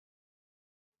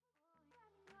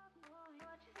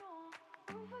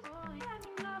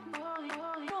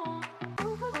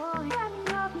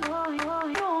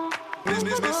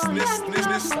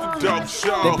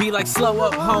They be like, slow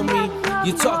up, homie,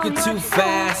 you talking too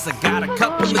fast. I got a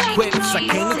couple of quips, I came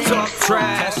to talk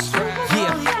trash.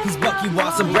 Yeah, he's Bucky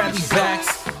Watson, Bradley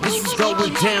Backs. This is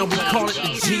going down, we call it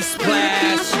the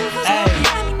G-Splash. Hey.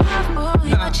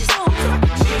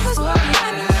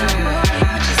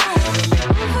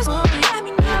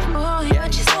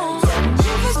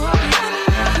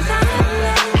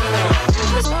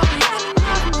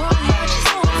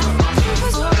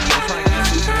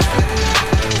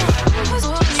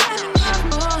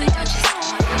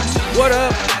 What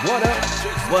up? What up?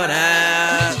 What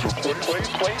up?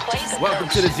 Welcome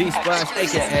to the G-Splash,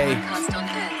 aka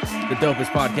the dopest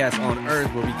podcast on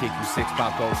earth, where we kick you 6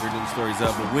 pop culture news stories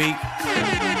of the week.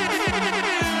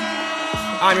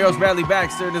 I'm your host, Bradley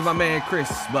Baxter. This is my man, Chris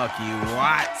Bucky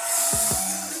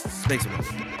Watts. Make some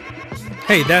noise.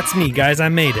 Hey, that's me, guys. I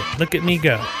made it. Look at me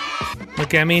go.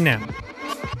 Look at me now.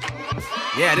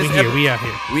 Yeah, we out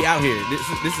here. We out here.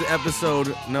 This is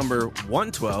episode number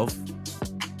 112.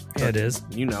 Yeah, it is.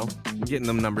 You know, getting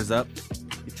them numbers up.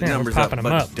 Get your Yeah, numbers we're up, popping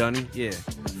them Bucky up. Dunny. Yeah.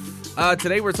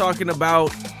 Today we're talking about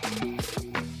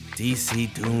DC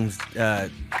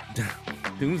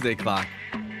Doomsday Clock.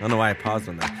 I don't know why I paused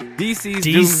on that. DC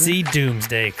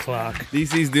Doomsday Clock.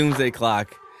 DC's Doomsday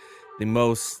Clock, the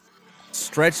most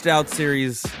stretched out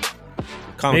series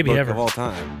comic Maybe book ever. of all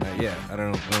time. Yeah, I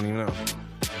don't even know.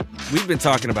 We've been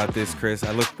talking about this, Chris.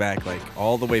 I looked back, like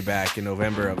all the way back in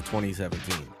November of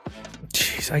 2017.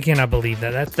 Jeez, I cannot believe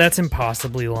that. That's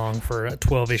impossibly long for a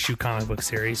 12-issue comic book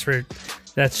series.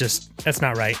 That's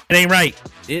not right. It ain't right.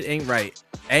 It ain't right.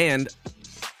 And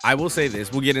I will say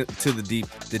this: we'll get into the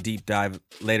deep dive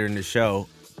later in the show.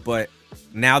 But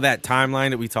now that timeline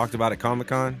that we talked about at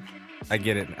Comic-Con, I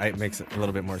get it. It makes a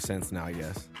little bit more sense now, I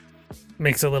guess.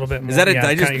 Makes a little bit more. Is that a?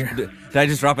 Yeah, did I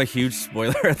just drop a huge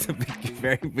spoiler at the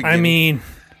very beginning? I mean,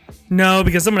 no,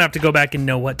 because I'm gonna have to go back and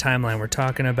know what timeline we're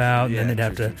talking about, and then they'd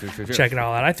have to check it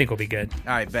all out. I think we'll be good.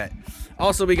 All right, bet.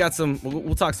 Also, we got some.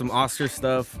 We'll talk some Oscar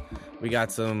stuff. We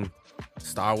got some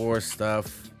Star Wars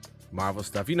stuff, Marvel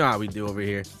stuff. You know how we do over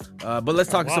here. But let's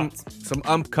talk some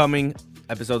upcoming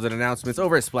episodes and announcements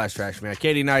over at Splash Trash, man.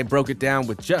 Katie and I broke it down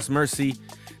with Just Mercy,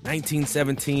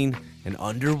 1917, and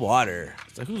Underwater.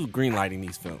 So who's greenlighting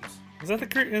these films? Is that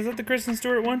the Kristen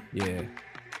Stewart one? Yeah.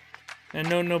 And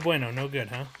no bueno, no good,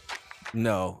 huh?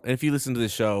 No. And if you listen to the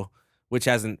show, which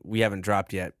we haven't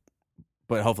dropped yet,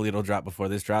 but hopefully it'll drop before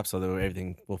this drops, so that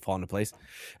everything will fall into place.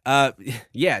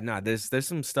 There's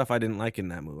some stuff I didn't like in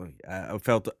that movie. I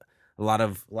felt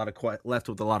left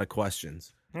with a lot of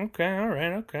questions. Okay, all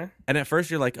right, okay. And at first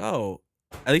you're like, oh,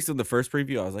 at least in the first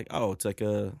preview, I was like, oh, it's like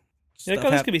a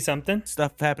this could be something.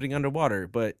 Stuff happening underwater,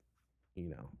 but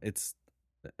it's.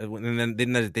 And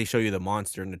then they show you the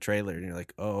monster in the trailer, and you're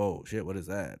like, oh shit, what is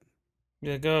that?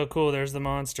 Yeah, go cool. There's the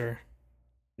monster.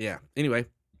 Yeah. Anyway,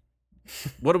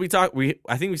 what do we talk?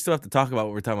 I think we still have to talk about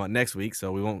what we're talking about next week,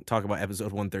 so we won't talk about episode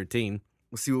 113.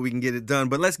 We'll see what we can get it done.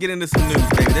 But let's get into some news,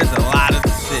 baby. There's a lot of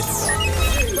shit.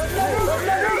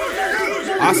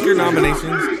 Oscar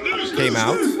nominations came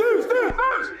out.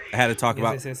 I had to talk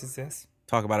about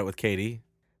it with Katie.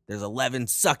 There's 11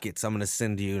 suckets I'm gonna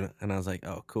send you, and I was like,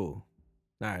 oh, cool.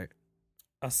 All right.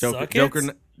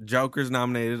 Joker's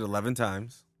nominated 11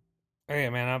 times. Okay,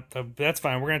 man, that's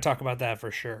fine. We're gonna talk about that for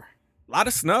sure. A lot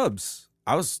of snubs.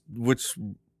 Which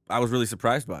I was really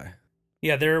surprised by.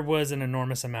 Yeah, there was an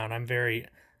enormous amount.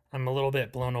 I'm a little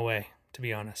bit blown away, to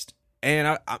be honest.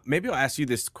 And maybe I'll ask you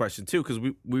this question too, because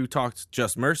we talked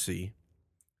Just Mercy,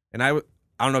 and I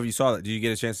don't know if you saw that. Did you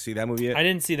get a chance to see that movie yet? I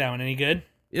didn't see that one. Any good?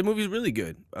 The movie's really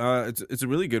good. It's a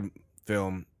really good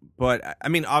film. But, I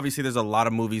mean, obviously there's a lot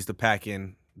of movies to pack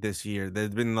in this year. There's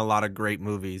been a lot of great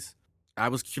movies. I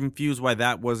was confused why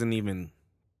that wasn't even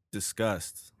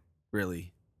discussed,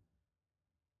 really.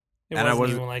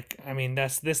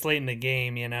 That's this late in the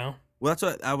game, you know? Well, that's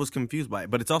what I was confused by.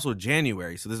 But it's also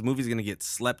January, so this movie's going to get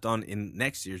slept on in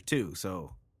next year, too,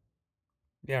 so...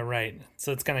 Yeah, right.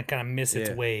 So it's going to kind of miss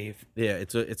its wave. Yeah,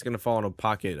 it's going to fall in a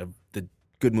pocket of the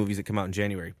good movies that come out in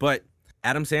January. But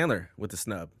Adam Sandler with the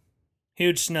snub.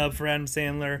 Huge snub for Adam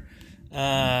Sandler.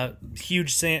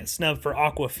 Huge snub for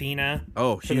Awkwafina.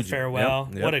 Oh, for The Farewell.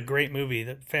 Yep. What a great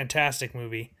movie. Fantastic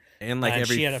movie. And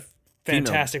she had a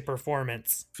fantastic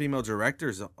performance. Female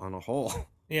directors on a whole.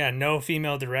 Yeah, no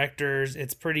female directors.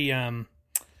 It's pretty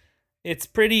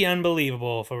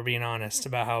unbelievable, if we're being honest,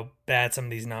 about how bad some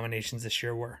of these nominations this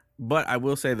year were. But I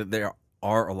will say that there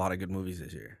are a lot of good movies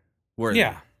this year.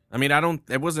 Yeah. I mean,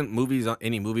 there wasn't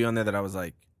any movie on there that I was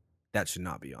like, that should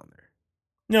not be on there.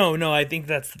 No, I think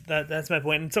that's my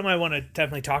point, and something I want to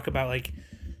definitely talk about, like,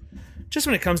 just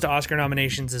when it comes to Oscar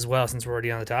nominations as well, since we're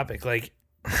already on the topic. Like,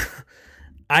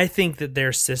 I think that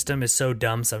their system is so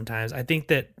dumb sometimes. I think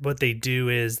that what they do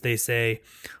is they say,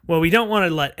 well, we don't want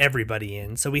to let everybody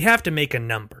in, so we have to make a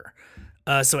number.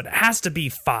 So it has to be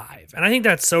 5. And I think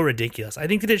that's so ridiculous. I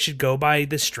think that it should go by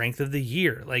the strength of the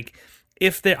year. Like,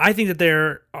 I think that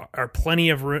there are plenty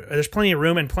of room, there's plenty of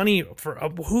room and plenty for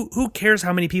who cares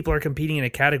how many people are competing in a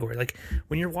category. Like,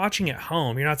 when you're watching at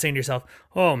home, you're not saying to yourself,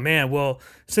 oh man, well,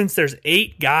 since there's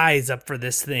 8 guys up for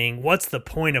this thing, what's the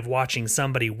point of watching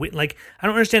somebody win? Like, I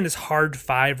don't understand this hard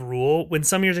 5 rule when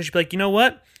some years they should be like, you know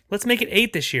what? Let's make it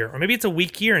 8 this year. Or maybe it's a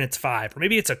weak year and it's 5. Or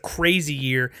maybe it's a crazy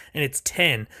year and it's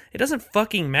 10. It doesn't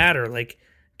fucking matter. Like,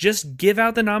 just give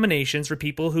out the nominations for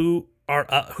people who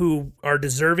are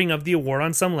deserving of the award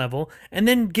on some level, and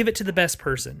then give it to the best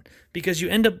person, because you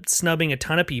end up snubbing a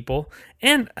ton of people.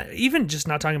 And even just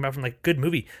not talking about from like good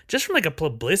movie, just from like a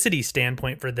publicity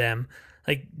standpoint for them,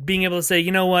 like being able to say,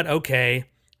 you know what, okay,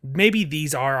 maybe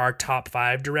these are our top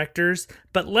 5 directors,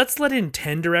 but let's let in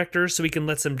 10 directors so we can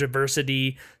let some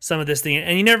diversity, some of this thing.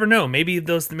 And you never know, maybe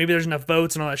there's enough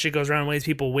votes and all that shit goes around and one of these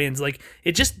people wins. Like,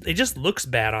 it just looks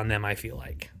bad on them, I feel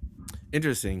like.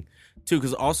 Interesting too,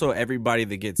 because also everybody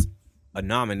that gets a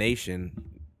nomination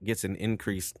gets an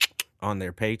increase on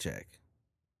their paycheck.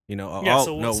 You know, you got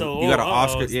an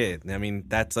Oscar. Yeah, I mean,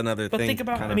 that's another thing. But think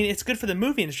about, I mean, it's good for the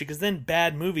movie industry, because then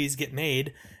bad movies get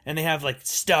made and they have, like,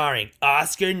 starring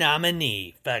Oscar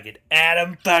nominee fucking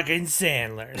Adam fucking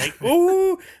Sandler. Like,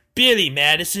 ooh, Billy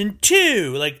Madison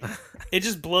too. Like, it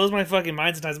just blows my fucking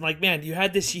mind sometimes. I'm like, man, you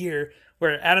had this year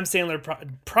where Adam Sandler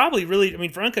probably really, I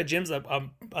mean, for Uncut Gems, a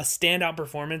standout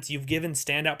performance. You've given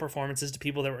standout performances to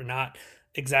people that were not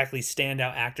exactly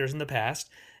standout actors in the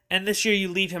past. And this year you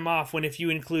leave him off when if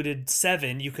you included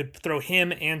 7, you could throw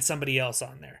him and somebody else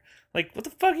on there. Like, what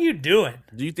the fuck are you doing?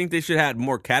 Do you think they should have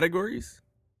more categories?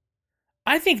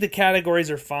 I think the categories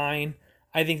are fine.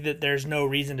 I think that there's no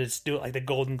reason to just do it like the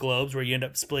Golden Globes, where you end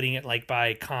up splitting it like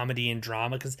by comedy and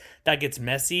drama, because that gets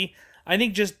messy. I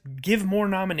think just give more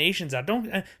nominations out.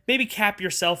 Don't maybe cap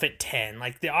yourself at 10.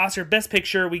 Like the Oscar Best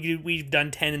Picture, we've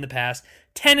done 10 in the past.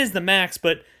 10 is the max,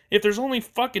 but if there's only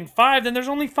fucking 5, then there's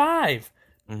only 5.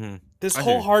 Mm-hmm. This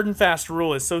whole hard and fast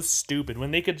rule is so stupid.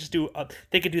 When they could just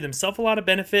they could do themselves a lot of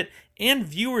benefit, and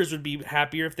viewers would be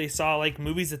happier if they saw like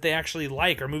movies that they actually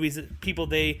like, or movies that people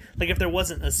they like. If there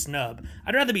wasn't a snub,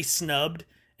 I'd rather be snubbed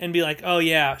and be like, oh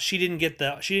yeah, she didn't get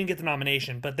the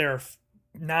nomination, but there are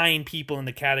 9 people in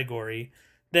the category,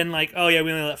 then like, oh yeah,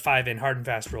 we only let 5 in, hard and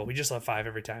fast rule. We just let 5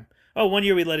 every time. Oh, one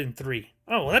year we let in 3.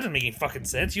 Oh, well, that doesn't make any fucking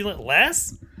sense. You let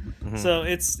less? Mm-hmm. So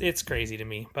it's crazy to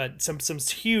me. But some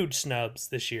huge snubs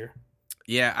this year.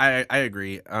 Yeah, I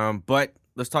agree. But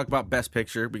let's talk about Best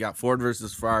Picture. We got Ford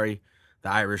versus Ferrari,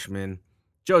 The Irishman,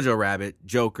 Jojo Rabbit,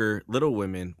 Joker, Little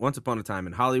Women, Once Upon a Time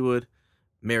in Hollywood,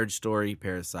 Marriage Story,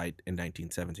 Parasite, and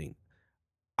 1917.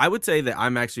 I would say that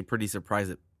I'm actually pretty surprised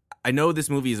that I know this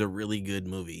movie is a really good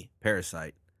movie,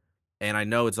 Parasite, and I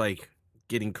know it's like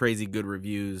getting crazy good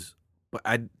reviews, but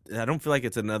I don't feel like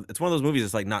it's one of those movies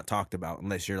that's like not talked about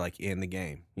unless you're like in the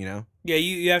game, you know? Yeah,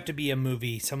 you have to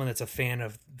be someone that's a fan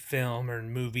of film or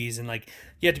movies, and like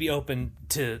you have to be open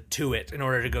to it in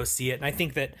order to go see it. And I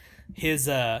think that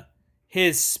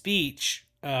his speech,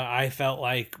 I felt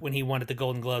like when he won at the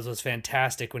Golden Globes, was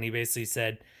fantastic. When he basically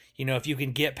said, you know, if you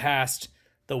can get past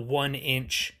the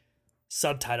 1-inch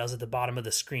subtitles at the bottom of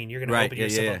the screen, you're going to open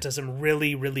yourself up to some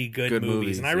really, really good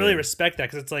movies. And I really respect that,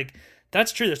 because it's like,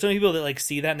 that's true. There's so many people that like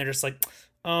see that and they're just like,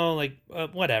 oh, like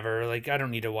whatever, like I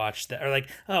don't need to watch that, or like,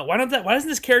 oh, why doesn't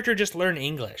this character just learn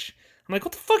English? I'm like,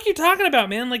 what the fuck are you talking about,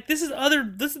 man? Like, this is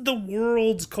the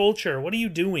world's culture. What are you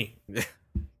doing?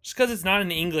 Just because it's not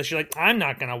in English, you're like, I'm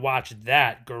not gonna watch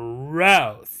that.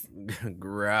 Gross.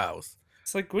 Gross.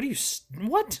 It's like,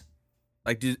 what?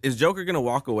 Like, is Joker gonna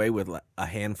walk away with like a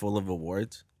handful of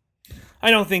awards?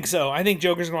 I don't think so. I think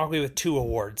Joker's gonna walk away with 2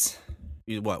 awards.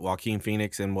 What, Joaquin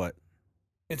Phoenix and what?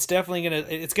 It's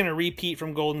definitely gonna repeat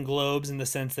from Golden Globes in the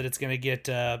sense that it's gonna get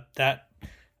that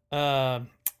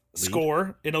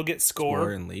score. It'll get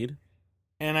score and lead.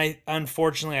 And I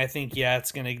think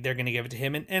they're gonna give it to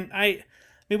him. And I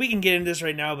mean, we can get into this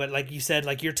right now, but like you said,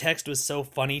 like your text was so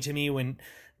funny to me when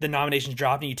the nominations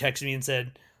dropped, and you texted me and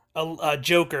said,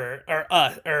 Joker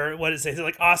or what did it say? So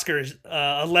like Oscars,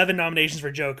 11 nominations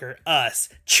for Joker, us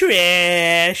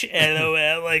trash,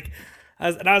 LOL. Like, I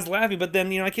was laughing, but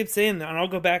then, you know, I kept saying that, and I'll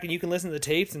go back and you can listen to the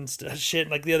tapes and shit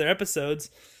like the other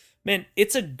episodes. Man,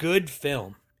 it's a good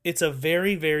film. It's a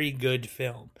very, very good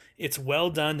film. It's well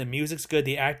done. The music's good.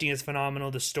 The acting is phenomenal.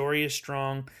 The story is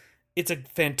strong. it's a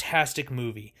fantastic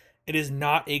movie. It is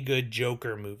not a good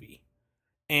Joker movie.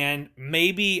 And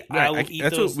maybe I will eat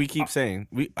that's those. what we keep saying.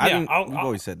 We've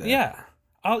always said that. Yeah.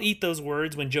 I'll eat those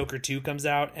words when Joker 2 comes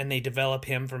out and they develop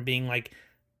him from being like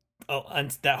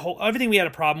that whole everything we had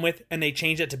a problem with, and they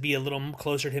change it to be a little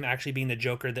closer to him actually being the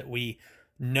Joker that we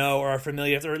know or are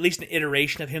familiar with, or at least an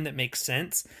iteration of him that makes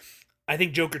sense. I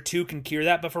think Joker 2 can cure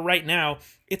that, but for right now,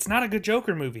 it's not a good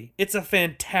Joker movie. It's a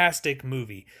fantastic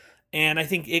movie. And I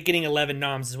think it getting 11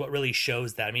 noms is what really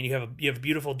shows that. I mean, you have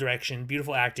beautiful direction,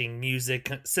 beautiful acting, music,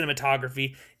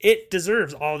 cinematography. It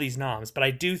deserves all these noms, but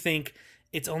I do think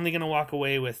it's only going to walk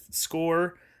away with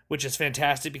score, which is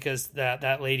fantastic because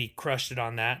that lady crushed it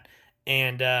on that.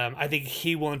 And I think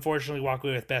he will unfortunately walk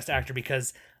away with Best Actor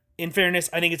because, in fairness,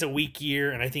 I think it's a weak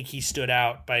year, and I think he stood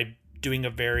out by doing a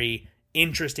very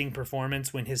interesting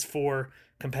performance when his 4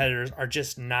 competitors are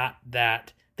just not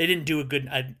that. They didn't do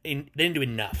they didn't do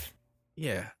enough.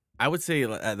 Yeah, I would say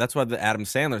that's why the Adam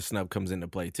Sandler snub comes into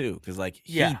play too, because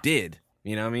he did.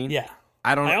 You know what I mean? Yeah.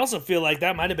 I also feel like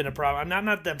that might have been a problem. I'm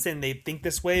not that I'm saying they think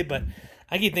this way, but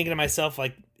I keep thinking to myself,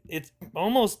 like, it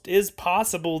almost is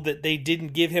possible that they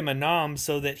didn't give him a nom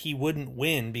so that he wouldn't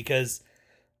win, because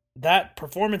that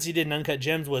performance he did in Uncut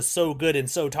Gems was so good and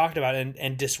so talked about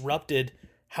and disrupted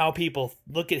how people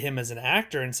look at him as an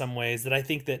actor in some ways, that I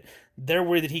think that they're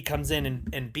worried that he comes in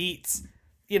and beats,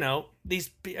 these.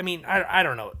 I mean, I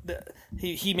don't know.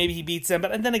 He maybe he beats them,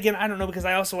 but and then again, I don't know, because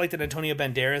I also like that Antonio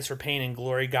Banderas for Pain and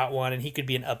Glory got one, and he could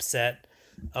be an upset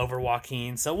over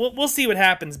Joaquin. So we'll see what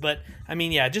happens. But I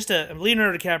mean, yeah, just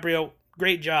Leonardo DiCaprio,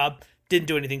 great job. Didn't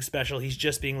do anything special. He's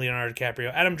just being Leonardo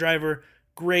DiCaprio. Adam Driver,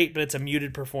 great, but it's a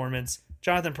muted performance.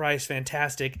 Jonathan Pryce,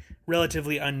 fantastic,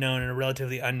 relatively unknown in a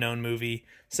relatively unknown movie.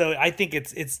 So I think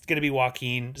it's going to be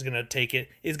Joaquin is going to take it.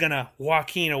 Is going to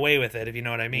Joaquin away with it, if you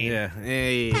know what I mean. Yeah.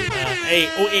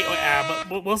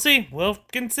 But we'll see. We'll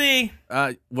can see.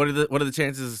 What are the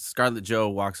chances Scarlett Jo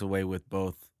walks away with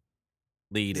both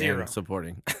lead 0. and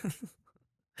supporting?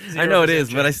 I know it is,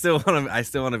 chance. but I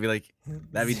still want to be like,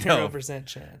 that'd be 0%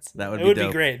 chance. That would it be would dope.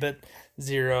 be great, but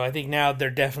 0. I think now they're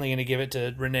definitely going to give it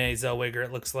to Renee Zellweger.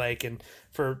 It looks like, and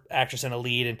for actress in a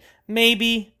lead, and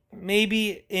maybe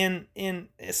in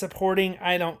supporting.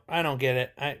 I don't get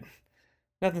it.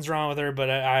 Nothing's wrong with her, but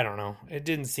I don't know. It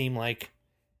didn't seem like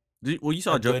you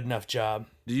saw good enough job.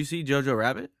 Did you see Jojo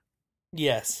Rabbit?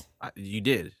 Yes, you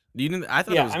did. You didn't. I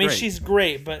thought. Yeah, it was I mean, great. she's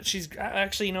great, but she's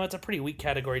actually, it's a pretty weak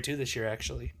category too this year,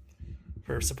 actually,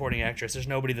 for supporting actress. There's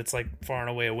nobody that's like far and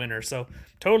away a winner. So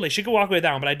totally, she could walk away with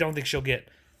that one, but I don't think she'll get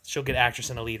actress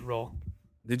in a lead role.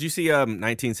 Did you see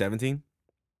 1917?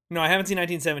 No, I haven't seen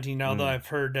 1917, although I've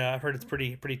heard it's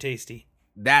pretty tasty.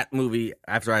 That movie,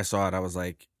 after I saw it, I was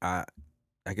like,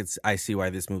 I see why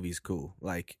this movie's cool.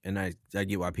 Like, and I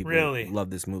get why people really love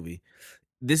this movie.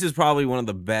 This is probably one of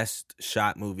the best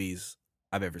shot movies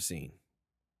I've ever seen.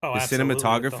 Oh, the absolutely.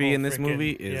 cinematography in this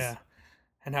movie is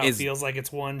and how it feels like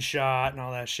it's one shot and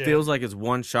all that shit. Feels like it's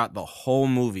one shot the whole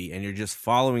movie, and you're just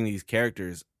following these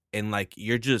characters, and like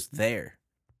you're just there.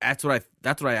 That's what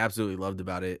I absolutely loved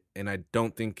about it, and I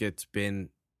don't think it's been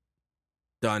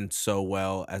done so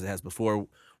well as it has before,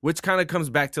 which kind of comes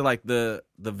back to like the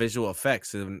visual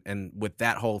effects, and with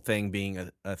that whole thing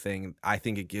being a thing, I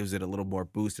think it gives it a little more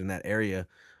boost in that area.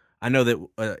 I know that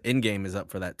Endgame is up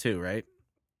for that too, right?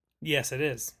 Yes, it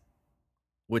is.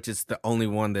 Which is the only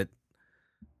one that,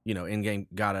 Endgame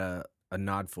got a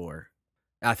nod for.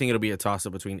 I think it'll be a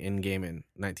toss-up between Endgame and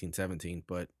 1917,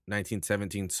 but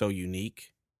 1917 is so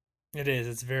unique. It is.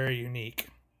 It's very unique.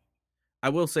 I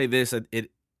will say this: it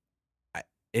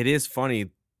is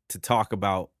funny to talk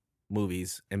about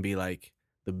movies and be like,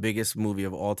 the biggest movie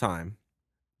of all time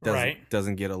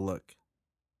doesn't get a look.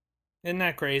 Isn't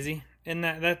that crazy? And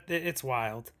that it's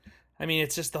wild. I mean,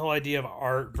 it's just the whole idea of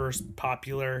art versus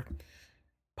popular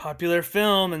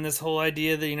film, and this whole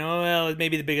idea that, well, it may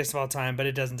be the biggest of all time, but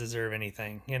it doesn't deserve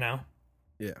anything, Yeah.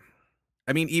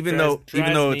 I mean, even though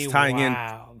it's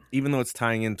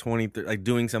tying in 20, like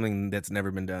doing something that's never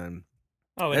been done.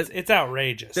 Oh, it's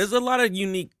outrageous. There's a lot of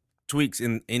unique tweaks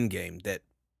in Endgame that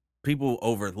people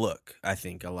overlook, I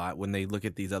think, a lot when they look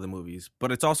at these other movies.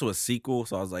 But it's also a sequel,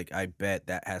 so I was like, I bet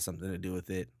that has something to do with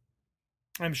it.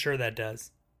 I'm sure that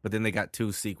does. But then they got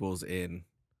 2 sequels in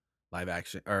live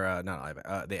action, or not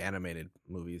live, the animated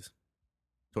movies,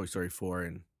 Toy Story 4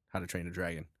 and How to Train a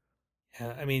Dragon.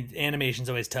 Yeah, I mean, animation's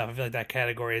always tough. I feel like that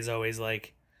category is always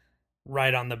like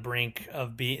right on the brink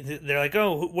of being. They're like,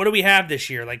 oh, what do we have this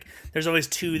year? Like, there's always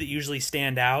 2 that usually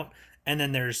stand out, and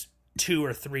then there's 2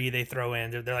 or 3 they throw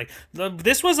in. They're like,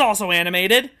 this was also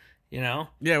animated, Yeah,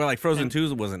 well, like Frozen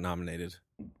 2 wasn't nominated.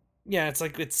 Yeah, it's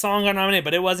like it's song got nominated,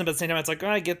 but it wasn't. But at the same time, it's like, oh,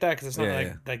 I get that because it's not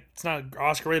like it's not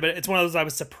Oscar worthy. But it's one of those I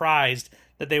was surprised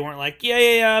that they weren't like,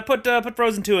 put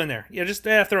Frozen 2 in there. Yeah, just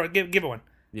throw it, give it one.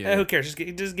 Yeah, who cares?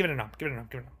 Just give it a nom. Give it a nom.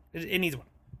 It needs one.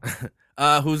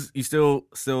 Who's you still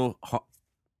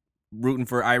rooting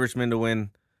for Irishman to win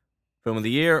Film of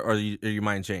the Year, or your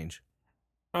mind change?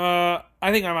 I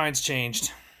think my mind's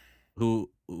changed. Who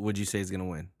would you say is going to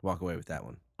win? Walk away with that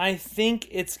one. I think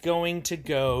it's going to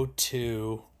go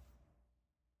to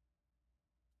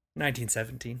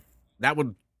 1917. That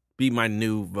would be my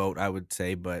new vote, I would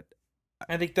say, but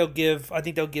I think they'll give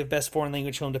best foreign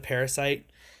language film to Parasite,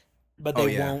 but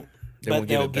they won't. They'll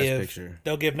give Best Picture.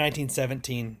 They'll give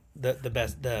 1917 the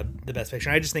best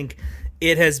picture. I just think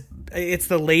it's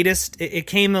the latest. It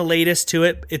came the latest to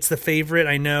it. It's the favorite,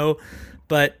 I know,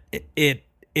 but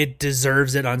it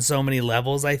deserves it on so many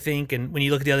levels, I think. And when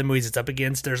you look at the other movies it's up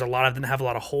against, there's a lot of them that have a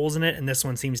lot of holes in it, and this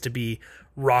one seems to be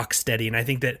rock steady. And I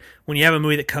think that when you have a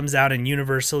movie that comes out and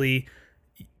universally,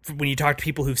 when you talk to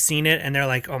people who've seen it and they're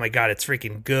like, oh my God, it's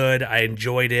freaking good, I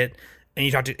enjoyed it, and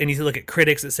you look at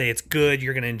critics that say it's good,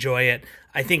 you're going to enjoy it.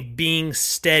 I think being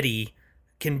steady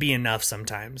can be enough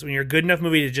sometimes. When you're a good enough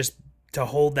movie to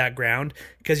hold that ground,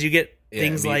 because you get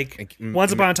things like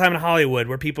Once Upon a Time in Hollywood,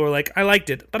 where people are like, I liked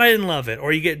it, but I didn't love it.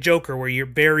 Or you get Joker, where you're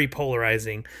very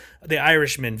polarizing. The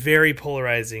Irishman, very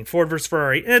polarizing. Ford vs.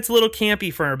 Ferrari, and it's a little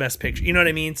campy for our best picture. You know what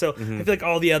I mean? So I feel like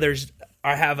all the others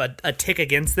have a tick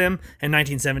against them, and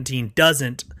 1917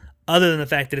 doesn't, other than the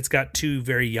fact that it's got two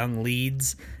very young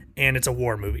leads, and it's a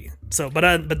war movie. So,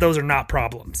 but those are not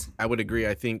problems. I would agree.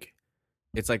 I think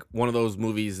it's like one of those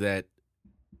movies that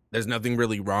there's nothing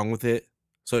really wrong with it.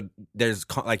 So there's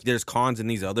cons in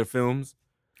these other films.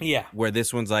 Yeah. Where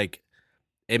this one's like,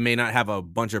 it may not have a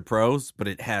bunch of pros, but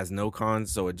it has no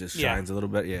cons, so it just shines a little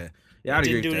bit. Yeah. Yeah, I'd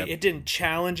agree with that. It didn't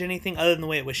challenge anything other than the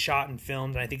way it was shot and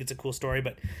filmed, and I think it's a cool story.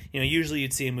 But usually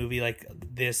you'd see a movie like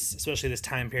this, especially this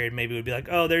time period, maybe it would be like,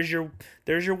 oh, there's your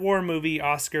war movie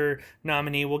Oscar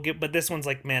nominee. But this one's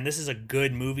like, man, this is a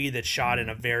good movie that's shot in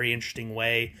a very interesting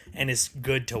way and is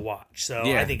good to watch. So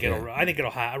I think it'll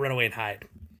run away and hide.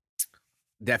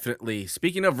 Definitely.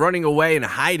 Speaking of running away and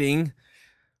hiding,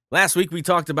 last week we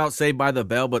talked about Saved by the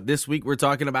Bell, but this week we're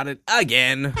talking about it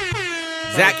again.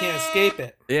 Zach can't escape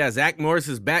it. Yeah, Zach Morris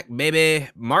is back, baby.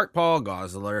 Mark Paul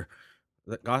Gosselaar.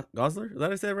 Is that Gosselaar? Is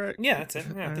that I said right? Yeah, that's it.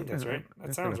 Yeah, I think that's right.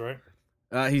 That sounds right.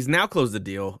 He's now closed the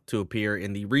deal to appear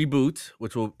in the reboot,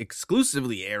 which will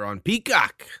exclusively air on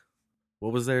Peacock.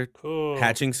 What was there? Cool.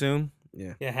 Hatching soon?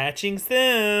 Yeah. Yeah, hatching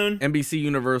soon. NBC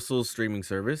Universal's streaming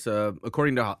service,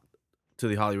 according to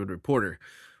the Hollywood Reporter.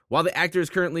 While the actor is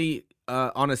currently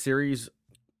on a series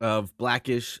of the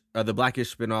Blackish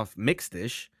spinoff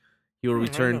Mixed-ish, he will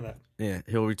return. Yeah,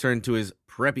 he'll return to his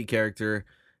preppy character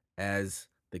as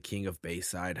the King of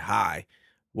Bayside High.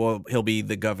 Well, he'll be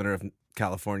the governor of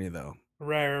California, though.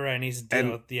 Right. And he's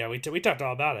dealing with. Yeah, we talked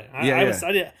all about it. I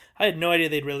had no idea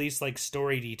they'd release like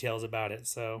story details about it.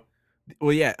 So.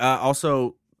 Well, yeah.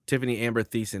 Also, Tiffany Amber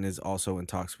Thiessen is also in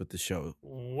talks with the show.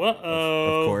 Whoa.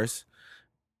 Of course.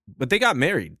 But they got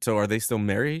married, so are they still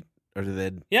married, or did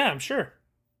they? Yeah, I'm sure.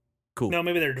 Cool. No,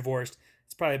 maybe they're divorced.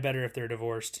 It's probably better if they're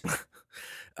divorced.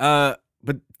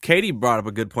 But Katie brought up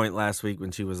a good point last week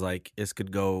when she was like, "This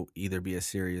could go either be a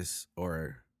serious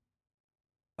or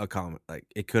a comedy. Like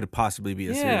it could possibly be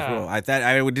a serious role." I thought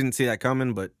I didn't see that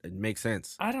coming, but it makes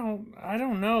sense. I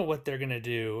don't know what they're gonna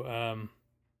do.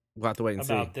 We'll have to wait and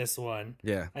see about this one.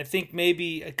 Yeah, I think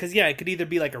maybe because it could either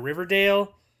be like a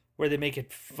Riverdale where they make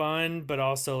it fun but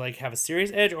also like have a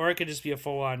serious edge, or it could just be a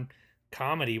full on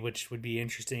comedy, which would be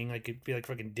interesting. Like it'd be like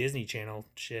fucking Disney Channel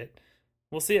shit.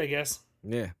 We'll see, I guess.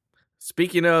 Yeah.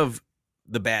 Speaking of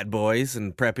the bad boys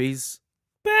and preppies,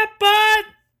 bad bud,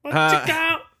 what you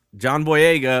got? John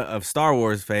Boyega of Star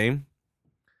Wars fame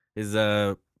is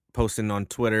posting on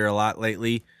Twitter a lot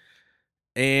lately,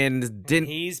 and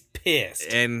he's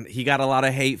pissed, and he got a lot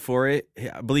of hate for it.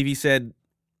 I believe he said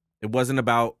it wasn't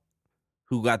about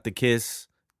who got the kiss;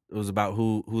 it was about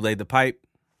who laid the pipe.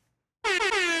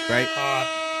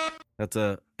 Right?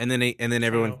 And then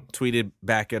everyone tweeted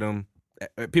back at him.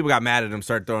 People got mad at him,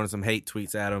 started throwing some hate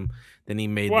tweets at him. Then he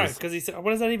made Why? Because he said, what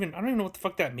does that even... I don't even know what the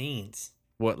fuck that means.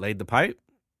 What, laid the pipe?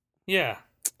 Yeah.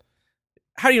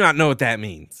 How do you not know what that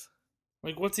means?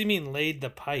 Like, what's he mean, laid the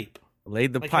pipe?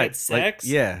 Laid the like pipe. Had sex?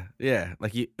 Like, yeah.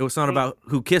 Like, it was not about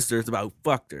who kissed her, it's about who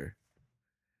fucked her.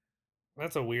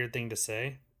 That's a weird thing to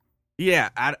say. Yeah,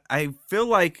 I feel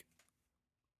like...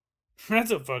 That's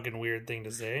a fucking weird thing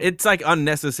to say. It's, like,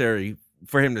 unnecessary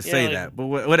for him to say that, but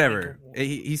whatever. Like,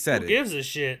 he said it. Who gives a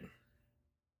shit?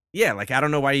 Yeah, like I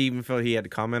don't know why he even felt he had to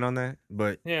comment on that,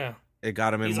 but yeah, It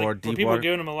got him in He's more like, deep people water. are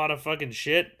giving him a lot of fucking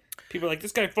shit. People are like,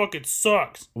 this guy fucking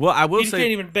sucks. Well, I will He say,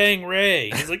 can't even bang Ray.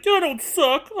 He's like, I don't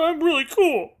suck. I'm really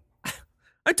cool.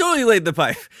 I totally laid the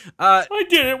pipe. I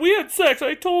did it. We had sex.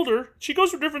 I told her. She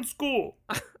goes to a different school.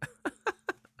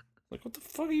 Like, what the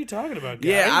fuck are you talking about, guy?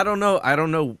 Yeah, I don't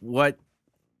know what.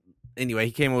 Anyway,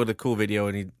 he came up with a cool video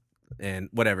and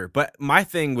whatever. But my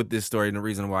thing with this story and the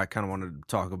reason why I kind of wanted to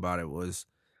talk about it was,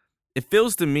 it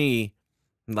feels to me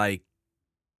like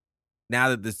now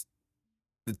that the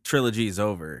trilogy is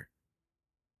over,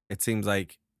 it seems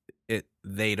like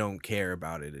they don't care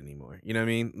about it anymore. You know what I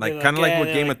mean? Like kind of like what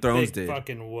Game of Thrones did.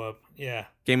 Fucking whoop. Yeah.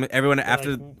 Everyone They're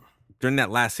after like, during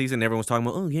that last season, everyone was talking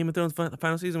about, oh, Game of Thrones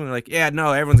final season. We're like, yeah,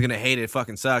 no, everyone's gonna hate it. It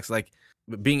fucking sucks. Like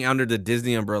being under the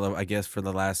Disney umbrella, I guess, for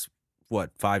the last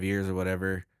 5 years or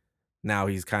whatever. Now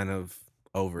he's kind of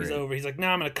over he's it. over. He's like,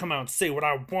 now I'm gonna come out and say what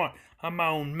I want. I'm my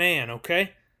own man,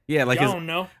 okay? Yeah, like Y'all don't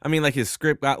know. I mean, like his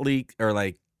script got leaked, or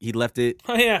like he left it.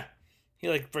 Oh yeah. He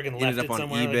like freaking left Ended it up on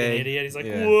somewhere like an eBay. idiot. He's like,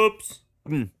 Yeah. whoops.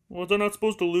 Mm. Was I not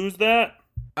supposed to lose that?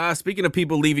 Speaking of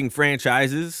people leaving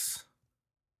franchises,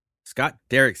 Scott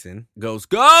Derrickson goes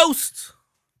Ghost.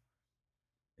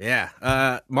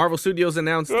 Yeah. Marvel Studios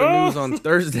announced the news on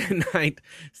Thursday night,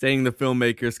 saying the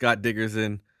filmmaker Scott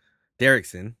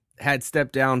Derrickson had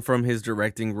stepped down from his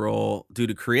directing role due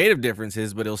to creative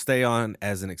differences, but he'll stay on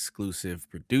as an exclusive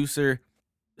producer.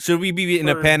 Should we be in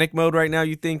a panic mode right now,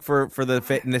 you think, for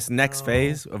this next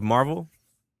phase of Marvel?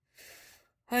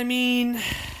 I mean,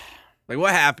 like,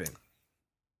 what happened?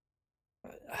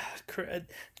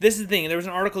 This is the thing. There was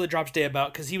an article that dropped today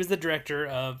about, because he was the director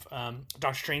of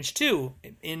Doctor Strange 2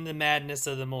 in the madness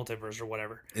of the multiverse or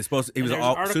whatever. He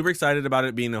was super excited about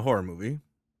it being a horror movie.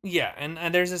 Yeah,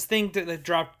 and there's this thing that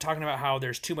dropped talking about how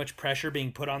there's too much pressure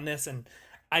being put on this, and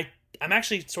I'm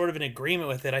actually sort of in agreement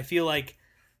with it. I feel like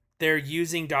they're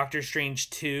using Doctor Strange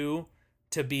 2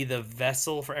 to be the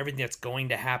vessel for everything that's going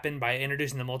to happen. By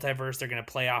introducing the multiverse, they're going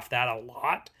to play off that a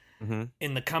lot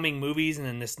in the coming movies and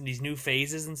then these new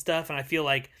phases and stuff. And I feel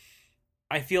like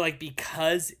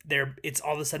because it's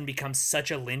all of a sudden become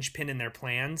such a linchpin in their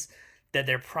plans that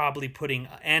they're probably putting,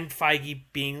 and Feige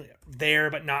being there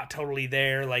but not totally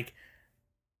there, like,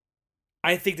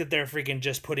 I think that they're freaking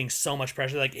just putting so much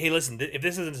pressure. Like, hey, listen, if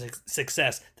this isn't a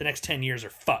success, the next 10 years are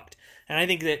fucked. And I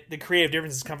think that the creative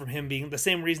differences come from him being the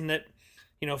same reason that,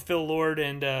 Phil Lord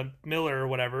and Miller or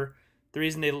whatever, the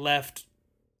reason they left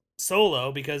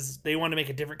Solo, because they wanted to make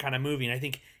a different kind of movie. And I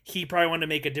think he probably wanted to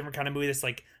make a different kind of movie that's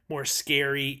like more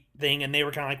scary thing. And they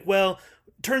were kind of like, well,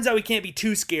 turns out we can't be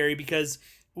too scary because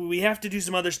we have to do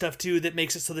some other stuff too that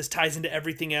makes it so this ties into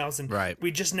everything else. And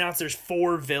we just announced there's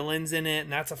 4 villains in it,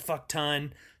 and that's a fuck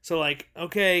ton. So like,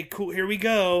 okay, cool, here we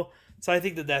go. So I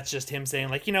think that that's just him saying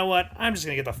like, you know what? I'm just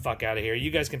going to get the fuck out of here. You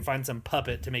guys can find some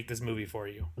puppet to make this movie for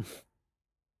you.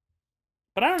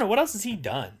 But I don't know. What else has he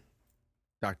done?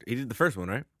 He did the first one,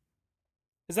 right?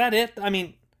 Is that it? I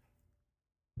mean,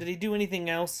 did he do anything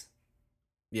else?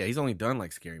 Yeah, he's only done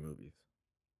like scary movies.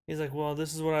 He's like, well,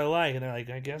 this is what I like. And they're like,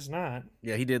 I guess not.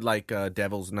 Yeah, he did like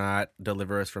Devil's Knot,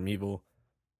 Deliver Us from Evil.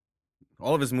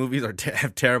 All of his movies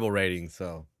have terrible ratings,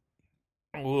 so.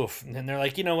 Oof. And they're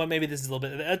like, you know what, maybe this is a little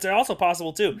bit. It's also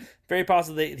possible, too. Very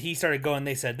possible that he started going,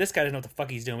 they said, this guy doesn't know what the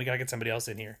fuck he's doing. We got to get somebody else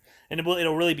in here. And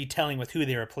it'll really be telling with who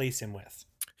they replace him with.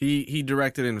 He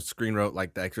directed and screenwrote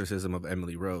like The Exorcism of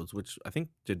Emily Rose, which I think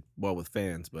did well with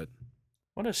fans, but.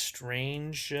 What a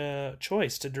strange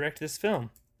choice to direct this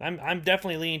film. I'm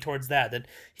definitely leaning towards that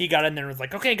he got in there and was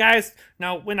like, okay, guys,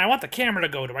 now when I want the camera to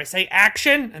go, do I say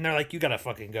action? And they're like, you gotta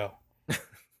fucking go.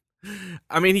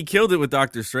 I mean, he killed it with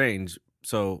Doctor Strange.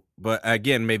 So, but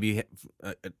again, maybe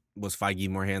was Feige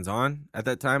more hands-on at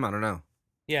that time? I don't know.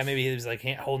 Yeah, maybe he was like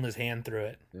holding his hand through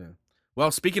it. Yeah.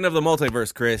 Well, speaking of the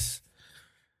multiverse, Chris,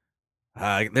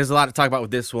 there's a lot to talk about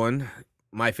with this one.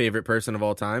 My favorite person of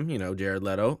all time, Jared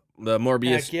Leto. The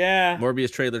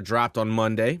Morbius trailer dropped on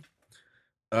Monday.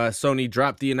 Sony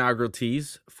dropped the inaugural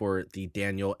tease for the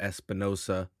Daniel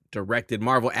Espinosa directed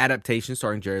Marvel adaptation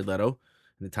starring Jared Leto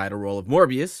in the title role of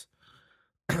Morbius.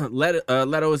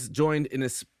 Leto is joined in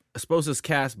Esposa's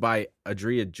cast by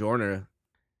Adria Jorna,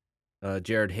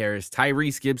 Jared Harris,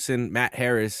 Tyrese Gibson, Matt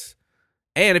Harris.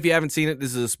 And if you haven't seen it,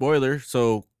 this is a spoiler,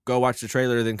 so go watch the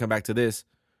trailer, then come back to this.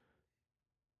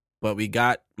 But we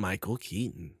got Michael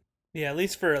Keaton. Yeah, at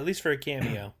least for a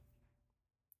cameo.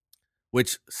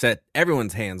 Which set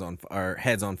everyone's heads on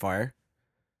fire.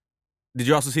 Did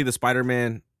you also see the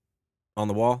Spider-Man on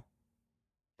the wall?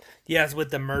 Yeah, it's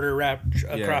with the murder wrapped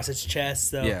across its chest.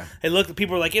 So yeah.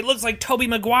 People were like, it looks like Tobey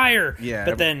Maguire. Yeah.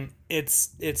 But then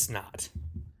it's not.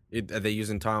 Are they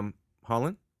using Tom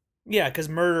Holland? Yeah, because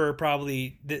murder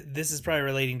probably this is probably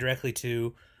relating directly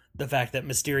to the fact that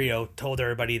Mysterio told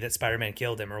everybody that Spider-Man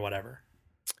killed him or whatever.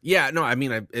 Yeah, no, I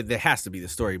mean, there has to be the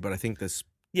story, but I think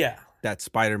Yeah, that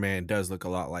Spider-Man does look a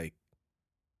lot like.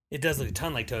 it does look a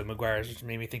ton like Tobey Maguire's, which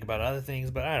made me think about other things,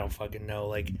 but I don't fucking know.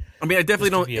 Like, I mean, I definitely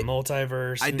this could don't. be a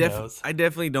multiverse. Who knows? I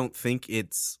definitely don't think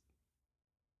it's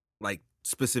like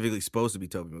specifically supposed to be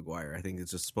Tobey Maguire. I think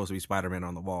it's just supposed to be Spider-Man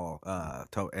on the wall.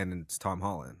 And it's Tom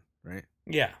Holland, right?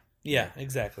 Yeah,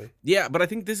 exactly. Yeah, but I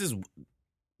think this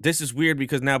is weird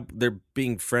because now they're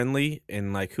being friendly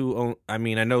and like I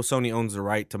mean, I know Sony owns the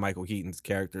right to Michael Keaton's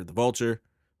character, the Vulture,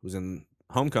 who's in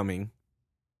Homecoming.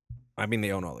 I mean,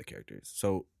 they own all the characters.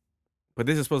 So, but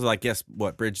this is supposed to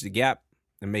like bridge the gap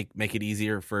and make it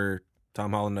easier for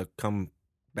Tom Holland to come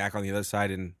back on the other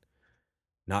side and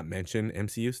not mention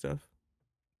MCU stuff.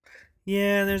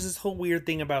 Yeah, there's this whole weird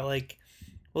thing about like,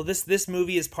 well, this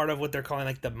movie is part of what they're calling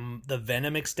like the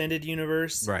Venom extended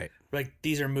universe, Right? Like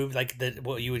these are movies like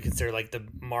what you would consider like the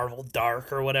Marvel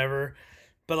Dark or whatever.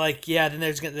 But like, yeah, then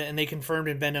and they confirmed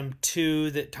in Venom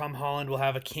 2 that Tom Holland will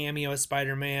have a cameo as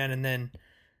Spider-Man, and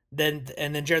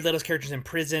then Jared Leto's character's in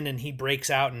prison and he breaks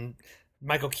out, and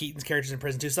Michael Keaton's character's in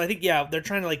prison too. So I think they're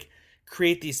trying to like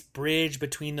create this bridge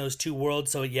between those two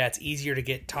worlds. So yeah, it's easier to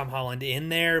get Tom Holland in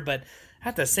there, but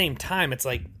at the same time, it's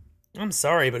like, I'm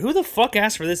sorry, but who the fuck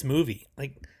asked for this movie?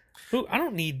 Like, who? I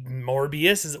don't need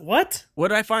Morbius. Is it what?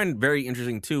 What I find very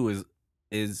interesting too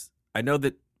is I know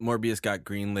that Morbius got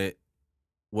greenlit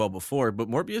well before, but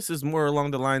Morbius is more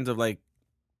along the lines of like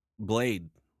Blade.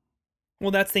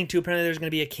 Well, that's the thing too. Apparently, there's going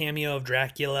to be a cameo of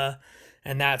Dracula,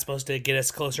 and that's supposed to get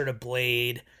us closer to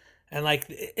Blade. And like,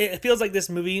 it feels like this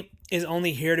movie is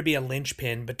only here to be a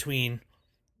linchpin between.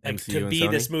 Like MCU to be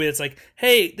Sony? This movie that's like,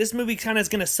 hey, this movie kind of is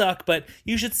gonna suck, but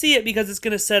you should see it because it's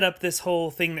gonna set up this whole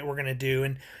thing that we're gonna do.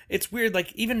 And it's weird,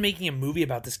 like even making a movie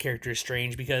about this character is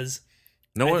strange because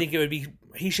I think it would be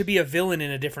he should be a villain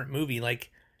in a different movie. Like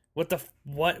what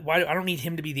why I don't need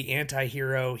him to be the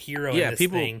anti-hero in this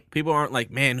thing. People aren't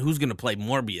like, man, who's gonna play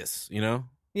Morbius? You know?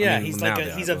 Yeah, I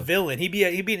mean, he's a villain. He'd be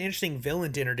an interesting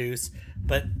villain to introduce,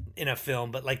 but in a film.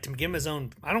 But like to give him his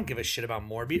own, I don't give a shit about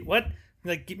Morbius. What?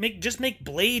 Like just make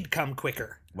Blade come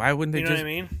quicker. Why wouldn't they? You know what I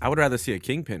mean? I would rather see a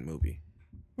Kingpin movie.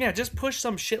 Yeah, just push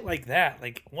some shit like that.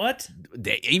 Like what?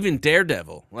 Even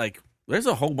Daredevil. Like, there's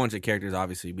a whole bunch of characters.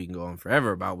 Obviously, we can go on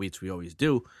forever about, which we always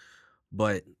do.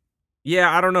 But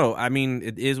yeah, I don't know. I mean,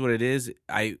 it is what it is.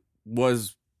 I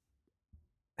was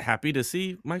happy to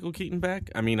see Michael Keaton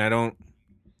back. I mean, I don't.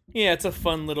 Yeah, it's a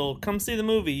fun little come see the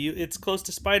movie. It's close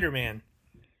to Spider-Man.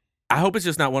 I hope it's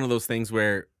just not one of those things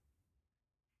where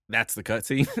that's the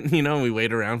cutscene, you know, we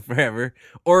wait around forever.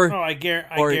 Or I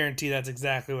guarantee that's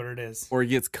exactly what it is. Or it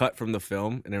gets cut from the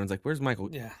film and everyone's like, where's Michael?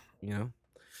 Yeah. You know?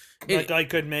 That guy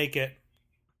could make it.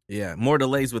 Yeah, more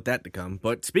delays with that to come.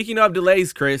 But speaking of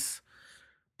delays, Chris,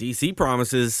 DC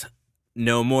promises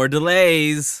no more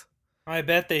delays. I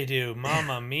bet they do.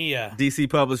 Mamma mia. DC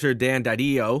publisher Dan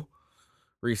Didio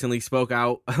recently spoke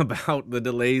out about the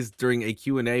delays during a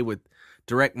Q&A with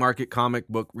direct market comic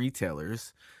book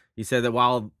retailers. He said that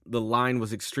while the line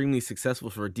was extremely successful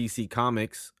for DC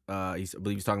Comics, I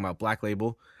believe he's talking about Black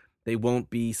Label, they won't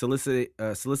be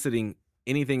soliciting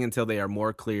anything until they are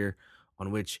more clear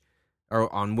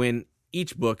on when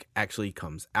each book actually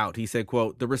comes out. He said,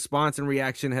 quote, "The response and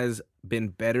reaction has been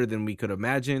better than we could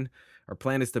imagine. Our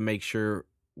plan is to make sure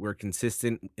we're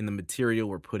consistent in the material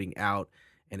we're putting out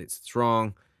and it's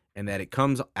strong and that it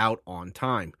comes out on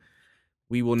time.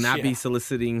 We will not be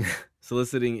soliciting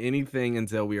anything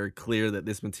until we are clear that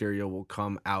this material will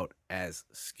come out as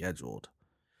scheduled."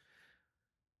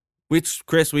 Which,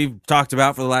 Chris, we've talked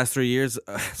about for the last 3 years,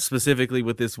 specifically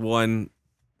with this one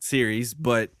series.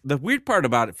 But the weird part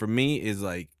about it for me is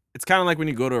like, it's kind of like when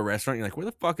you go to a restaurant, you're like, where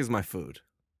the fuck is my food?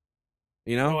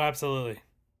 You know? Oh, absolutely.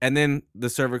 And then the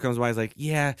server comes by, is like,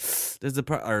 yeah, there's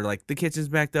or like the kitchen's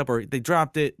backed up, or they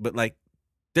dropped it, but like,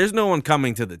 there's no one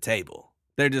coming to the table.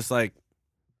 They're just like,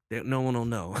 no one will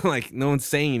know. Like, no one's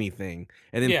saying anything.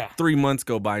 And then 3 months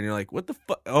go by and you're like, what the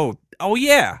fuck? Oh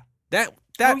yeah.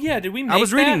 Oh yeah, did we make I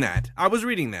was reading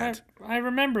that. I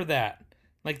remember that.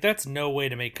 Like, that's no way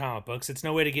to make comic books. It's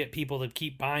no way to get people to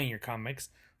keep buying your comics.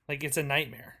 Like, it's a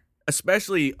nightmare.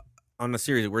 Especially on the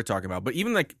series that we're talking about. But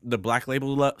even like the Black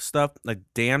Label stuff, like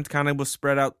Damned kind of was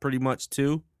spread out pretty much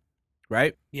too.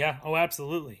 Right? Yeah. Oh,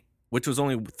 absolutely. Which was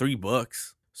only 3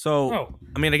 books. So,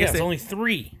 I mean, I guess it's only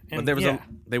 3. But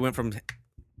they went from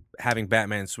having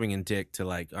Batman swinging dick to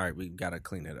like, all right, we got to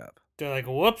clean it up. They're like,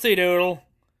 whoopsie doodle.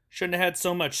 Shouldn't have had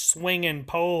so much swinging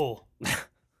pole.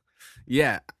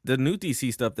 Yeah, the new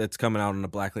DC stuff that's coming out on the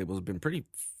Black Label has been pretty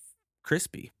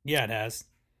crispy. Yeah, it has.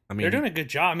 I mean, they're doing a good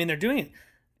job. I mean, they're doing.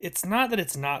 It's not that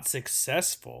it's not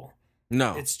successful.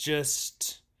 no, It's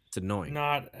just it's annoying.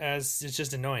 not as. It's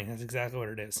just annoying. That's exactly what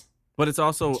it is. But it's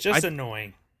also It's just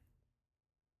annoying.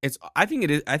 It's I think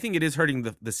it is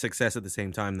hurting the success at the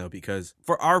same time though, because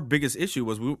for our biggest issue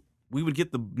was we would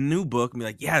get the new book and be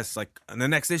like, yes, like in the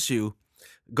next issue,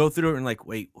 go through it and like,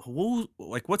 wait,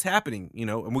 what's happening, you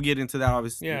know? And we'll get into that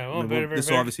obviously. Yeah, well, this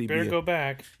will obviously better be go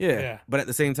back. yeah. But at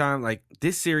the same time, like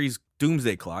this series,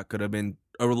 Doomsday Clock, could have been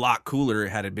a lot cooler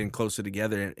had it been closer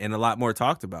together and a lot more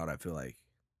talked about, I feel like.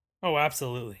 Oh,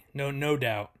 absolutely. No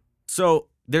doubt. So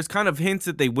there's kind of hints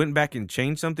that they went back and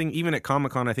changed something. Even at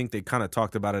Comic-Con, I think they kind of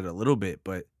talked about it a little bit,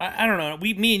 but I don't know.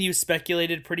 Me and you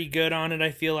speculated pretty good on it,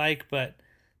 I feel like, but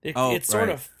it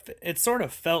sort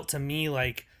of felt to me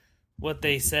like what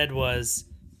they said was,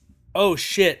 oh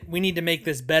shit, we need to make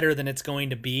this better than it's going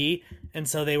to be. And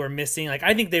so they were missing, like,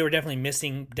 I think they were definitely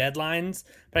missing deadlines,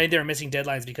 but I think they were missing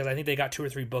deadlines because I think they got 2 or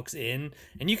 3 books in.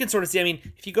 And you can sort of see, I mean,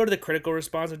 if you go to the critical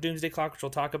response of Doomsday Clock, which we'll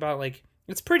talk about, like,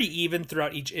 it's pretty even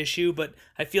throughout each issue, but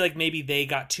I feel like maybe they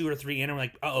got 2 or 3 in and were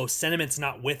like, uh-oh, sentiment's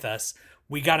not with us.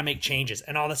 We got to make changes.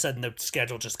 And all of a sudden the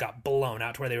schedule just got blown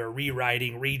out to where they were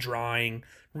rewriting, redrawing,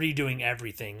 redoing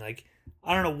everything. Like,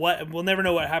 I don't know what, we'll never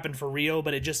know what happened for real,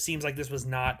 but it just seems like this was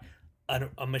not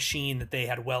a machine that they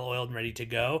had well oiled and ready to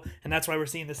go. And that's why we're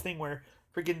seeing this thing where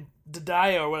freaking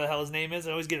Didio, or what the hell his name is,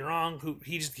 I always get it wrong,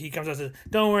 he comes out and says,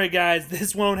 don't worry guys,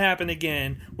 this won't happen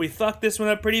again. We fucked this one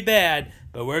up pretty bad,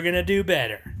 but we're gonna do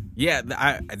better. Yeah,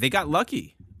 they got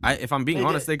lucky. If I'm being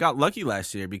honest, they got lucky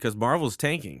last year because Marvel's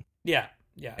tanking. Yeah.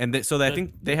 And I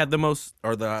think they had the most,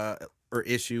 or the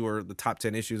top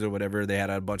 10 issues or whatever. They had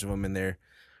a bunch of them in there,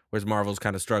 whereas Marvel's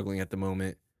kind of struggling at the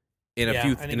moment in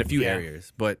a few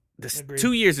areas. But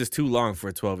 2 years is too long for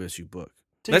a 12-issue book.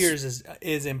 2 years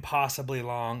is impossibly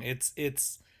long. It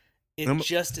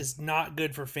just is not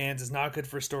good for fans. It's not good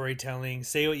for storytelling.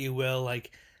 Say what you will,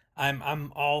 like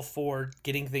I'm all for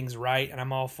getting things right, and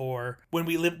I'm all for when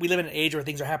we live in an age where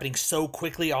things are happening so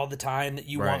quickly all the time that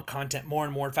you want content more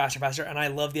and more, faster. And I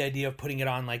love the idea of putting it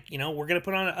on, like, you know, we're gonna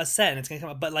put on a set and it's gonna come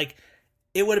up. But like,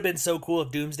 it would have been so cool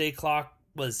if Doomsday Clock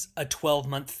was a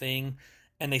 12-month thing.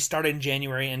 And they started in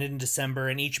January and in December,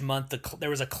 and each month there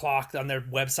was a clock on their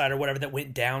website or whatever that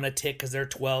went down a tick because they're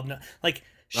 12. Like,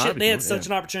 shit, they had such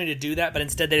an opportunity to do that, but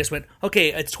instead they just went,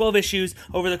 okay, it's 12 issues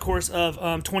over the course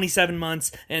of 27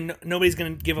 months, and nobody's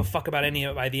going to give a fuck about any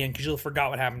of it by the end because you'll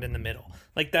forgot what happened in the middle.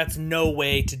 Like, that's no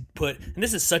way to put, and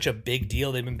this is such a big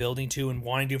deal they've been building to and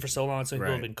wanting to do for so long, so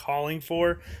people have been calling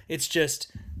for. It's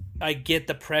just, I get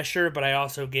the pressure, but I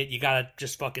also get, you got to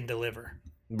just fucking deliver.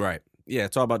 Right. Yeah,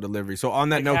 it's all about delivery. So on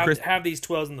that note, Chris, have these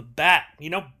 12s in the bat. You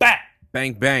know, bat.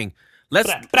 Bang bang.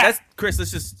 Let's Chris,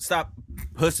 let's just stop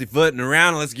pussyfooting around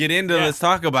and let's get into it. Let's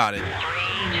talk about it.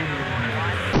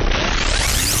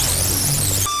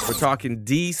 We're talking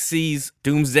DC's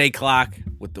Doomsday Clock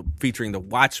featuring the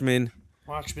Watchmen.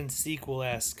 Watchmen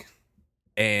sequel-esque.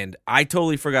 And I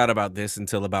totally forgot about this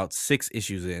until about 6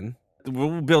 issues in.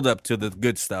 We'll build up to the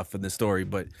good stuff in the story,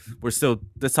 but let's talk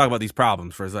about these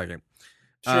problems for a second.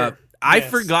 Sure. I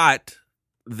forgot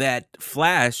that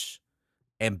Flash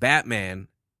and Batman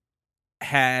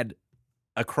had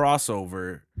a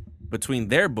crossover between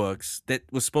their books that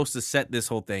was supposed to set this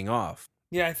whole thing off.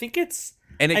 Yeah, I think I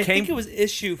think it was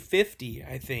issue 50,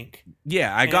 I think.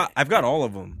 Yeah, I've got all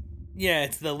of them. Yeah,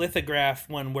 it's the lithograph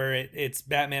one where it's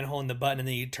Batman holding the button and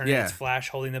then you turn it, it's Flash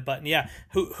holding the button. Yeah.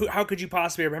 How could you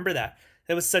possibly remember that?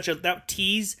 That was that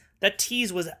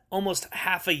tease was almost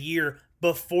half a year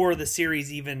before the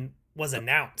series even was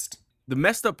announced. The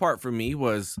messed up part for me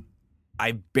was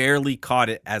I barely caught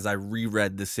it as I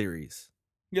reread the series.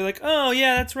 You're like, oh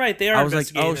yeah, that's right. They are. I was like,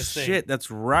 oh shit, that's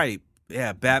right.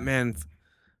 Yeah, Batman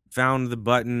found the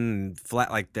button,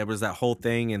 like there was that whole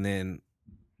thing, and then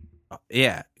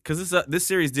because this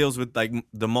series deals with like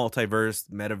the multiverse,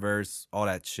 metaverse, all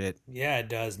that shit. Yeah, it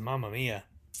does. Mamma mia.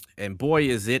 And boy,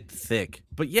 is it thick.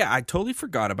 But yeah, I totally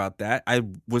forgot about that. I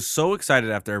was so excited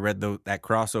after I read that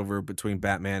crossover between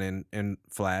Batman and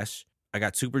Flash. I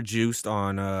got super juiced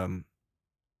on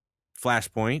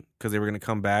Flashpoint because they were going to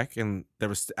come back. And there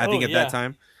was, I think at that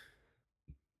time,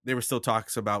 there were still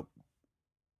talks about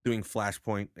doing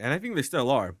Flashpoint. And I think they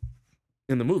still are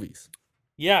in the movies.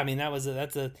 Yeah, I mean,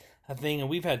 that's a thing. And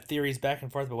we've had theories back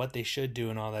and forth about what they should do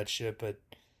and all that shit. But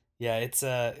yeah, it's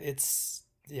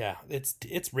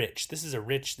rich. This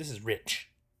is rich.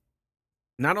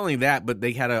 Not only that, but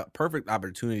they had a perfect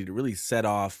opportunity to really set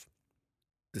off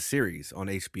the series on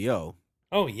HBO.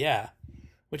 Oh yeah,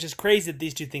 which is crazy that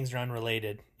these two things are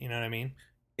unrelated. You know what I mean?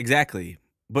 Exactly.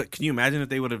 But can you imagine if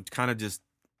they would have kind of just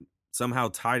somehow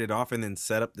tied it off and then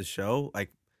set up the show?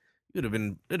 Like, It'd have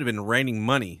been raining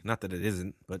money. Not that it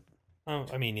isn't, but Oh,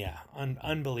 I mean, yeah,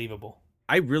 unbelievable.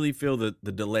 I really feel that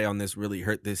the delay on this really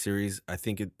hurt this series. I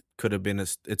think it could have been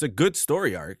it's a good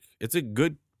story arc. It's a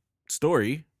good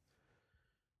story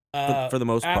for the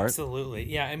most part. Absolutely,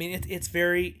 yeah. I mean,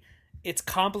 it's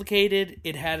complicated.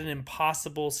 It had an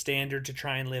impossible standard to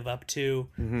try and live up to.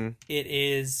 Mm-hmm. It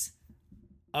is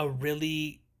a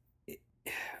really,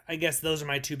 I guess those are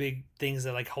my two big things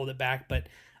that like hold it back. But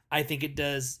I think it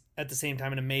does at the same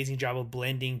time an amazing job of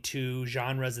blending two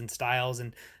genres and styles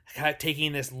and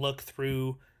taking this look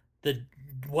through the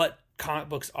what comic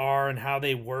books are and how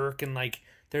they work, and like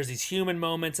there's these human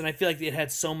moments, and I feel like it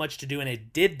had so much to do and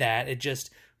it did that. It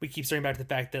just, we keep starting back to the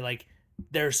fact that like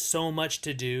there's so much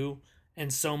to do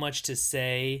and so much to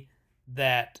say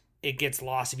that it gets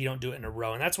lost if you don't do it in a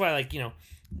row. And that's why, like,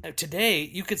 today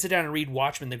you could sit down and read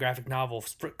Watchmen, the graphic novel,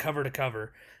 cover to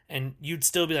cover, and you'd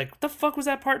still be like, what the fuck was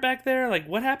that part back there? Like,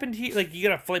 what happened here? Like, you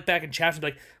gotta flip back in chapters and be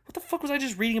like, what the fuck was I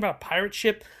just reading about a pirate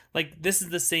ship? Like, this is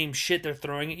the same shit they're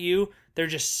throwing at you.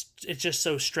 It's just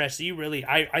so stretched. So you really,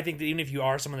 I think that even if you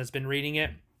are someone that's been reading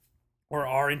it or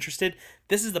are interested,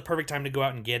 this is the perfect time to go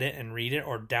out and get it and read it,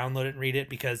 or download it and read it,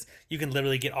 because you can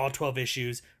literally get all 12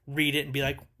 issues, read it, and be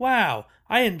like, wow,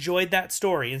 I enjoyed that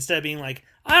story, instead of being like,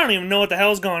 I don't even know what the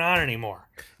hell's going on anymore.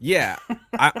 Yeah,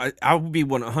 I would be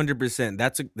 100%.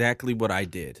 That's exactly what I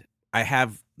did. I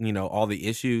have, all the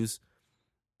issues,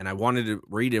 and I wanted to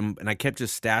read them, and I kept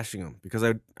just stashing them because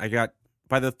I got,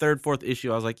 by the third, fourth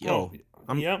issue, I was like, yo,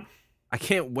 yep. I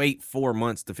can't wait 4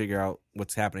 months to figure out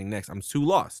what's happening next. I'm too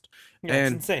lost. Yeah,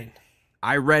 and it's insane.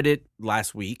 I read it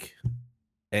last week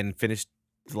and finished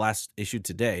the last issue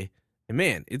today. And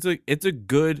man, it's a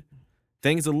good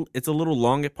thing. It's a little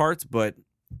long at parts, but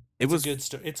it's a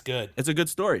good. It's a good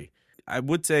story. I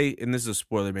would say, and this is a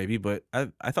spoiler maybe, but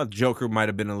I thought Joker might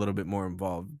have been a little bit more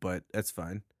involved, but that's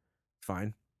fine.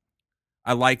 Fine.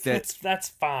 I like that. That's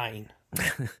fine.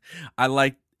 I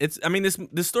like it's. I mean,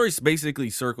 this story's basically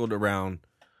circled around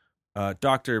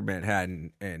Dr.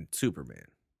 Manhattan and Superman.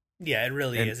 Yeah, it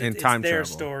really is. And it's time their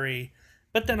travel. story.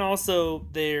 But then also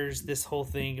there's this whole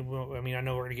thing. I mean, I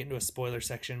know we're going to get into a spoiler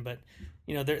section, but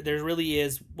there really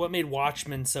is, what made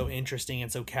Watchmen so interesting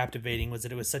and so captivating was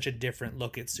that it was such a different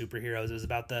look at superheroes. It was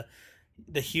about the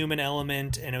human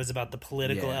element, and it was about the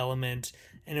political element,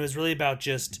 and it was really about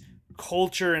just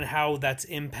culture and how that's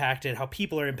impacted, how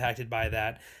people are impacted by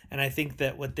that. And I think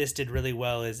that what this did really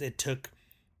well is it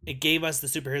gave us the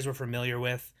superheroes we're familiar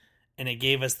with, and it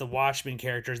gave us the Watchmen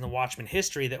characters and the Watchmen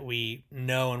history that we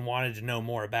know and wanted to know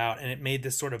more about. And it made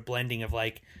this sort of blending of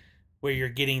like, where you're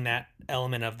getting that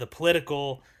element of the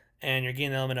political, and you're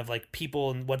getting the element of like people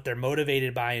and what they're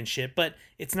motivated by and shit, but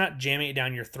it's not jamming it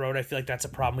down your throat. I feel like that's a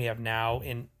problem we have now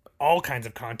in all kinds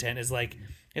of content, is like,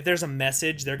 if there's a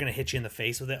message, they're going to hit you in the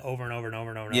face with it over and over and over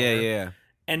and over and over. Yeah.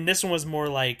 And this one was more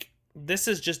like, this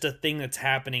is just a thing that's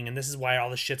happening, and this is why all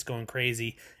the shit's going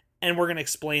crazy. And we're going to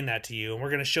explain that to you, and we're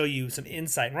going to show you some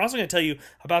insight. And we're also going to tell you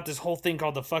about this whole thing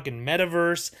called the fucking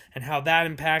metaverse, and how that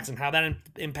impacts, and how that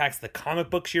impacts the comic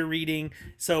books you're reading.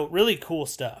 So really cool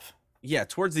stuff. Yeah,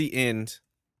 towards the end,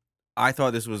 I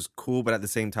thought this was cool, but at the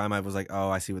same time, I was like, oh,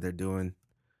 I see what they're doing.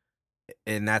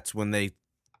 And that's when they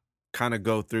kind of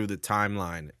go through the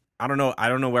timeline. I don't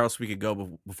know where else we could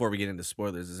go before we get into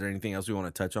spoilers. Is there anything else we want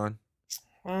to touch on?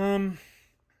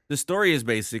 The story is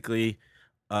basically,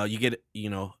 you get,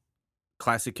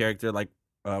 classic character like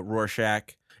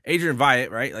Rorschach, Adrian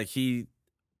Veidt, right? Like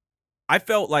I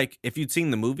felt like if you'd seen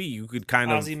the movie, you could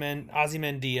kind of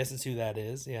Ozymandias is who that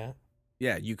is.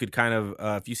 Yeah, you could kind of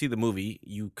if you see the movie,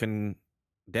 you can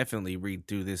definitely read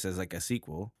through this as like a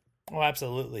sequel. Oh,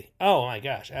 absolutely. Oh my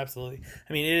gosh, absolutely.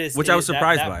 I mean, it is, which I was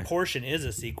surprised by. That portion is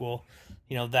a sequel.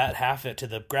 That half it to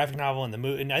the graphic novel and the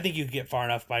movie, and I think you could get far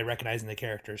enough by recognizing the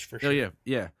characters for sure. Oh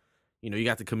yeah. You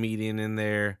got the comedian in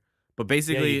there, but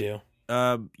basically, you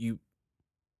do.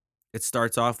 It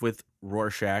starts off with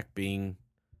Rorschach being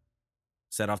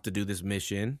set off to do this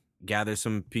mission, gather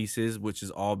some pieces, which is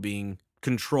all being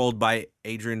controlled by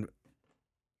Adrian,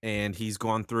 and he's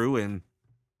gone through and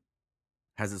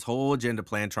has this whole agenda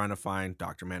plan trying to find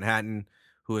Dr. Manhattan,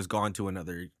 who has gone to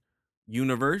another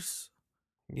universe.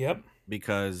 Yep.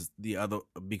 Because the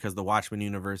Watchmen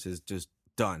universe is just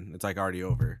done. It's like already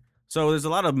over. So there's a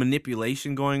lot of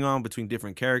manipulation going on between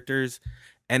different characters.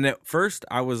 And at first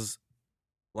I was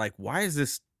like, why is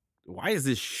this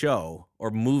show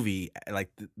or movie, like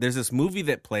there's this movie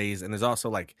that plays, and there's also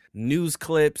like news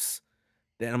clips.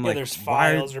 Then I'm like, there's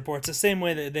files, reports, the same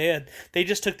way that they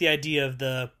just took the idea of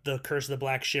the Curse of the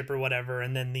Black Ship or whatever,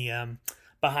 and then the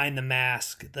Behind the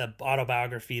Mask, the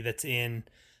autobiography that's in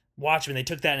Watchmen, they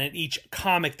took that, and in each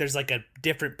comic there's like a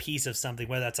different piece of something,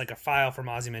 whether that's like a file from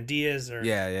Ozymandias or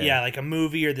like a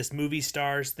movie or this movie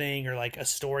stars thing, or like a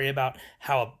story about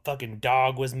how a fucking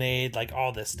dog was made, like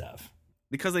all this stuff.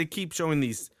 Because they keep showing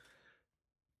these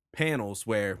panels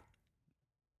where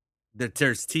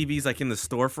there's TVs like in the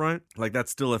storefront, like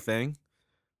that's still a thing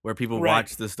where people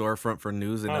watch the storefront for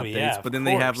news and updates. But then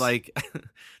they have like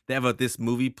they have this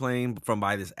movie playing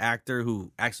by this actor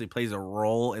who actually plays a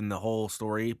role in the whole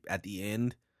story at the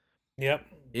end. Yep.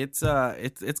 It's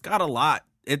got a lot.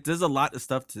 It does a lot of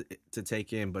stuff to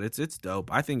take in, but it's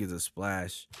dope. I think it's a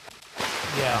splash.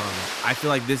 Yeah. I feel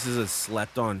like this is a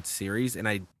slept on series, and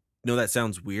I know that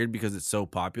sounds weird because it's so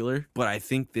popular, but I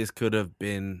think this could have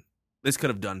done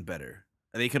better.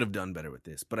 They could have done better with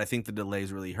this, but I think the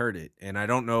delays really hurt it. And I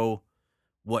don't know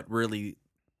what really,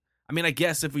 I mean, I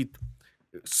guess if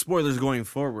spoilers going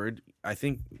forward, I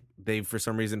think they, for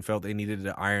some reason, felt they needed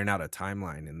to iron out a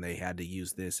timeline and they had to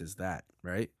use this as that,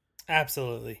 right?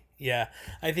 Absolutely. Yeah.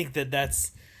 I think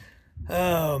that's,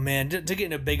 oh man, to get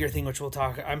into a bigger thing, which we'll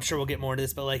talk, I'm sure we'll get more into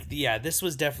this, but like, yeah, this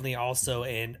was definitely also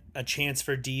a chance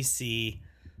for DC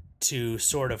to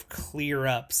sort of clear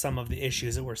up some of the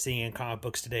issues that we're seeing in comic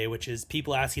books today, which is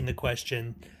people asking the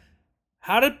question,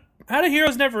 how do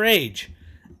heroes never age?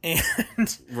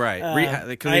 And right,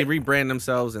 because they rebrand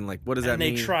themselves, and like, what does that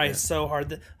mean? They try so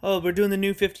hard. We're doing the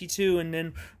new 52, and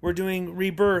then we're doing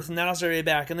Rebirth, and that'll start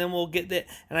back, and then we'll get that.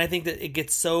 And I think that it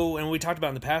gets so, and we talked about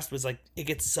in the past, was like it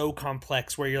gets so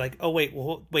complex where you're like, oh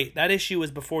wait, that issue was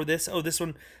before this. Oh, this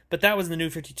one, but that was the new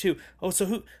 52. Oh, so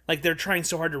who? Like they're trying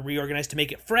so hard to reorganize to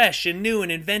make it fresh and new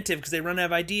and inventive because they run out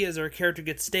of ideas or a character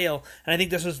gets stale. And I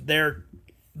think this was their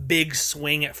big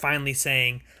swing at finally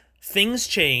saying things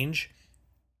change.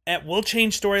 We'll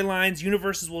change storylines,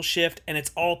 universes will shift, and it's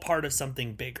all part of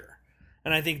something bigger.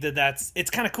 And I think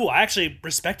it's kind of cool. I actually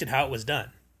respected how it was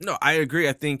done. No, I agree.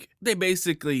 I think they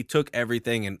basically took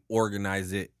everything and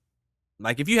organized it.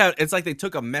 Like it's like they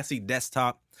took a messy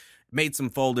desktop, made some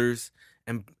folders,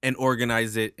 and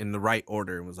organized it in the right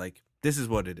order, and was like, "This is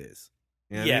what it is."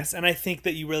 You know yes, and I think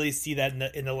that you really see that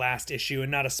in the last issue,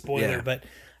 and not a spoiler, but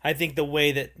I think the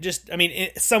way that in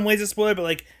some ways a spoiler, but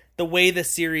like. The way the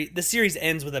series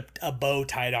ends with a bow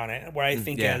tied on it, where I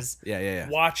think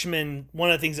Watchmen,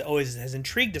 one of the things that always has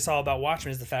intrigued us all about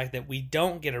Watchmen is the fact that we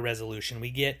don't get a resolution.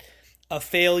 We get a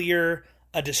failure,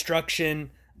 a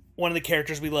destruction, one of the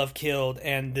characters we love killed,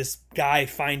 and this guy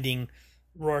finding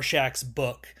Rorschach's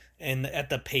book at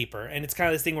the paper. And it's kind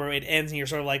of this thing where it ends and you're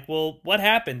sort of like, well, what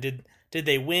happened? Did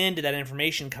they win? Did that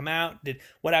information come out?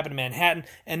 What happened to Manhattan?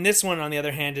 And this one, on the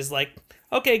other hand, is like,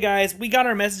 okay, guys, we got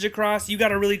our message across. You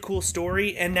got a really cool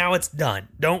story, and now it's done.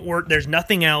 Don't work. There's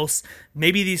nothing else.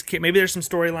 Maybe there's some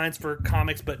storylines for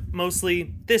comics, but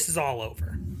mostly this is all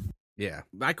over. Yeah.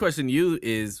 My question to you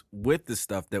is, with the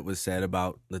stuff that was said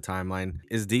about the timeline,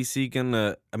 is DC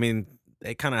gonna? I mean,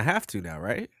 they kind of have to now,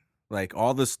 right? Like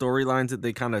all the storylines that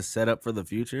they kind of set up for the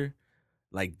future,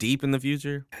 like deep in the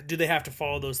future. Do they have to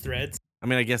follow those threads? I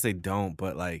mean, I guess they don't,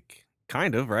 but like,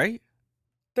 kind of, right?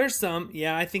 There's some,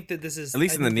 yeah. I think that this is at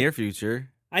least in the near future.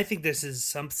 I think this is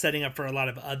some setting up for a lot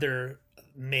of other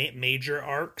major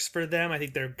arcs for them. I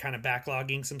think they're kind of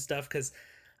backlogging some stuff because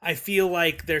I feel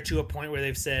like they're to a point where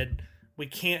they've said we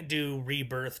can't do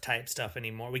Rebirth type stuff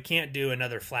anymore. We can't do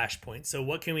another Flashpoint. So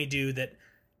what can we do that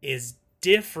is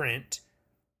different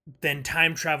than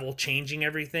time travel changing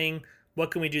everything?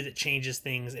 What can we do that changes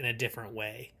things in a different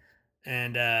way?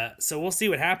 And so we'll see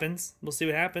what happens.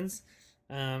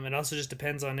 It also just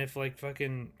depends on if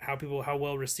how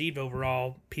well received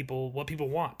overall what people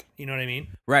want. You know what I mean?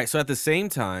 Right. So at the same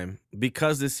time,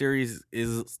 because this series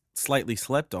is slightly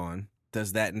slept on,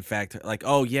 does that in fact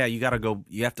oh yeah, you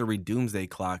have to read Doomsday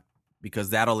Clock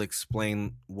because that'll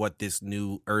explain what this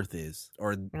new Earth is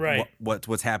or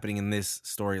what's happening in this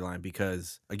storyline.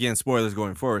 Because again, spoilers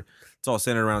going forward, it's all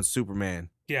centered around Superman.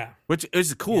 Yeah. Which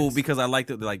is cool because I like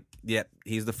that.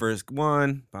 He's the first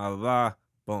one. Blah blah blah.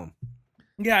 Boom.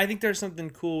 Yeah, I think there's something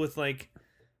cool with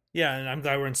and I'm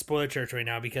glad we're in spoiler church right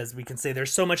now because we can say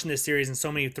there's so much in this series and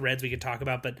so many threads we could talk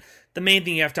about, but the main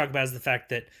thing you have to talk about is the fact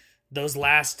that those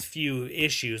last few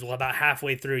issues, about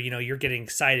halfway through, you're getting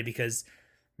excited because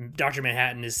Dr.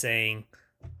 Manhattan is saying,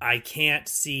 I can't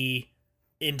see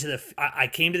I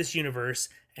came to this universe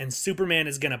and Superman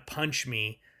is going to punch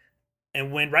me,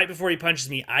 and right before he punches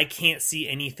me, I can't see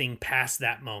anything past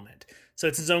that moment. So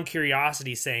it's his own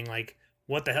curiosity saying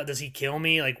what the hell, does he kill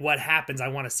me? What happens? I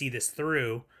want to see this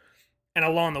through. And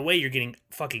along the way, you're getting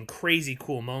fucking crazy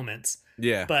cool moments.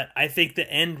 Yeah. But I think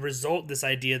the end result, this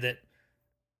idea that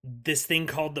this thing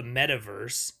called the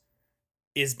metaverse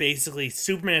is basically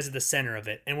Superman is at the center of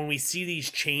it. And when we see these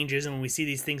changes and when we see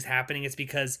these things happening, it's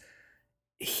because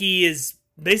he is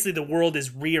basically the world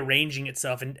is rearranging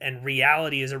itself and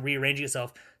reality is rearranging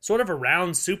itself sort of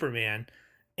around Superman.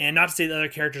 And not to say the other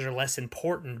characters are less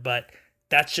important, but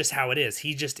that's just how it is.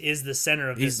 He just is the center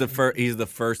of He's this. He's the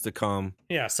first to come.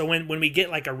 Yeah. So when we get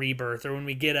like a rebirth, or when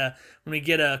we get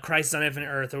a Crisis on Infinite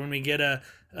Earth, or when we get a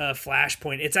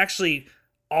Flashpoint, it's actually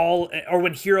all, or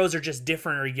when heroes are just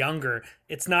different or younger,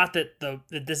 it's not that that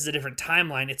this is a different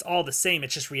timeline. It's all the same.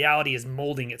 It's just reality is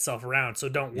molding itself around. So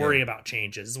don't worry about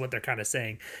changes, is what they're kind of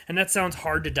saying. And that sounds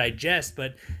hard to digest,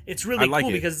 but it's really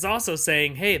cool because it's also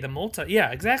saying, hey, the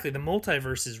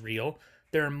multiverse is real.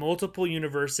 There are multiple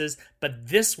universes, but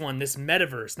this one, this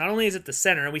metaverse, not only is it the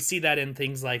center, and we see that in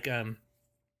things like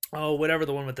whatever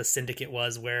the one with the Syndicate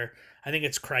was, where I think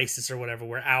it's Crisis or whatever,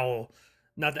 where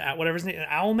whatever his name,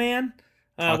 Owlman.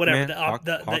 Whatever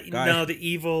the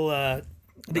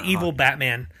evil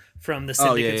Batman from the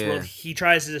Syndicate's world. He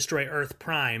tries to destroy Earth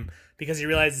Prime because he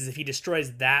realizes if he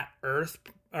destroys that Earth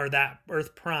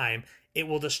Prime, it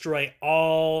will destroy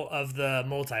all of the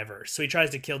multiverse. So he tries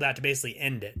to kill that to basically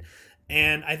end it.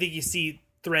 And I think you see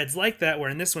threads like that where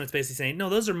in this one it's basically saying, no,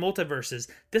 those are multiverses.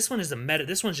 This one is a meta.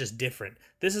 This one's just different.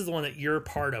 This is the one that you're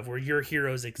part of, where your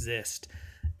heroes exist.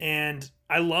 And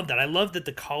I love that. I love that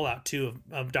the call out too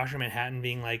of Dr. Manhattan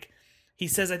being like, I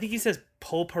think he says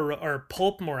pulp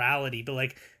morality, but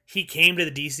like he came to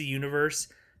the DC universe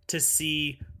to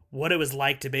see what it was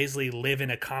like to basically live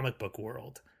in a comic book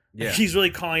world. Yeah. Like he's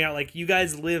really calling out like, you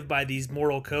guys live by these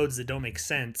moral codes that don't make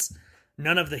sense.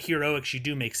 None of the heroics you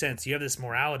do make sense. You have this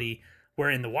morality where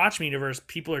in the Watchmen universe,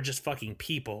 people are just fucking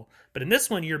people. But in this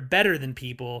one, you're better than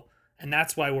people. And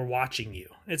that's why we're watching you.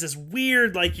 It's this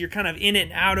weird, like you're kind of in it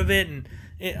and out of it, and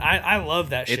I love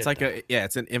that shit. It's like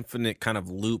it's an infinite kind of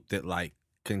loop that like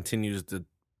continues to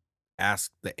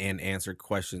ask and answer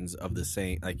questions of the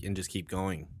same, like, and just keep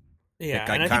going. Yeah,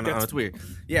 like, kind of, it's weird.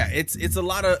 Yeah, it's a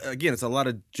lot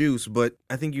of juice, but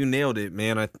I think you nailed it,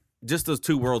 man. Just those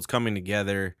two worlds coming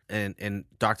together, and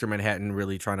Dr. Manhattan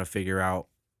really trying to figure out.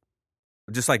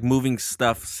 Just like moving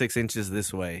stuff 6 inches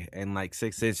this way and like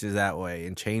 6 inches that way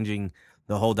and changing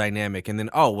the whole dynamic. And then,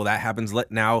 that happens.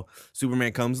 Now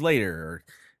Superman comes later. Or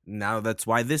now that's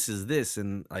why this is this.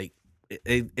 And like,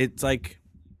 it's like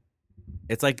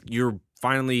you're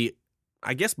finally,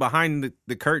 I guess, behind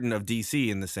the curtain of DC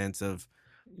in the sense of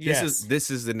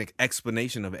this is an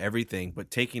explanation of everything,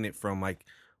 but taking it from like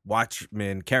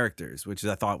Watchmen characters, which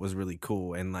I thought was really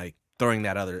cool. And like, throwing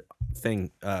that other thing,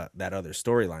 that other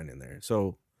storyline in there.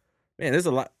 So, man, there's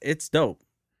a lot. It's dope.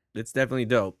 It's definitely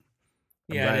dope.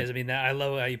 It is. I mean, I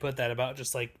love how you put that about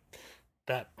just like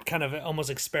that kind of almost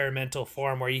experimental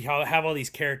form where you have all these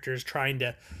characters trying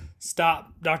to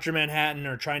stop Dr. Manhattan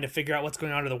or trying to figure out what's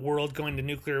going on in the world, going to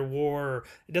nuclear war. Or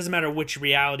it doesn't matter which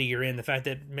reality you're in. The fact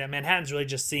that Manhattan's really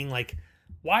just seeing like,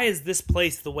 why is this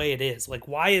place the way it is? Like,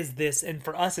 why is this? And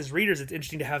for us as readers, it's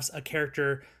interesting to have a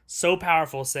character so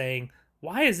powerful saying,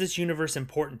 why is this universe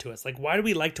important to us? Like, why do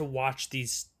we like to watch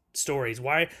these stories?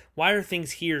 Why are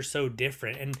things here so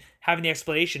different? And having the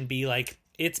explanation be like,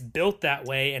 it's built that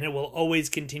way and it will always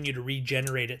continue to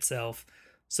regenerate itself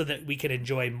so that we can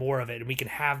enjoy more of it and we can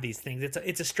have these things.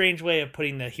 It's a strange way of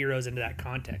putting the heroes into that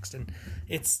context. And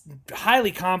it's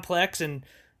highly complex and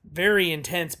very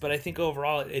intense, but I think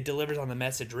overall it delivers on the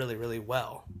message really, really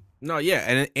well. No,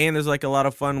 yeah, and there's like a lot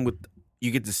of fun with,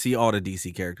 you get to see all the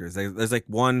DC characters. There's like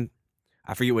one,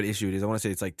 I forget what issue it is. I want to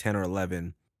say it's like 10 or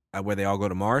 11, where they all go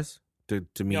to Mars to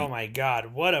meet. Oh my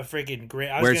god, what a freaking great!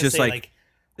 I was where gonna it's just say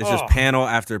it's just panel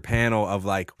after panel of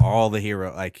like all the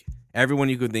hero, like everyone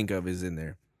you could think of is in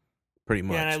there, pretty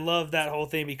much. Yeah, and I love that whole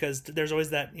thing because there's always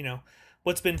that,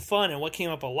 what's been fun and what came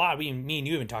up a lot. Me and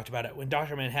you even talked about it when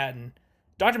Dr. Manhattan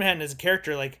is a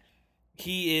character, like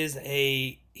he is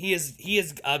a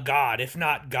god, if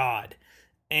not God,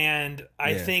 and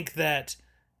I think that.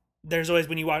 There's always,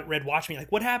 when you read Watchmen,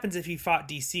 like, what happens if he fought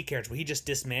DC characters? Would he just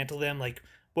dismantle them? Like,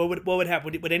 what would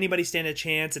happen? Would anybody stand a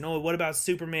chance? And, what about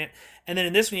Superman? And then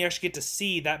in this one, you actually get to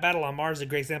see that battle on Mars is a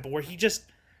great example where he does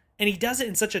it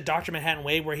in such a Dr. Manhattan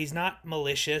way where he's not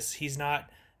malicious. He's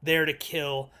not there to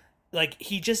kill. Like,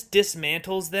 he just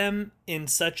dismantles them in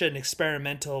such an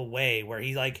experimental way where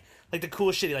he, like the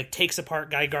coolest shit, he, like, takes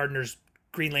apart Guy Gardner's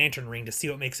Green Lantern ring to see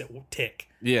what makes it tick.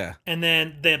 Yeah. And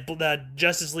then the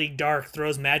Justice League Dark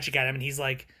throws magic at him and he's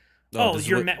like, Oh,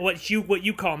 what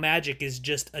you call magic is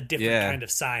just a different kind of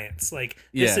science. Like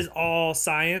this is all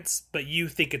science, but you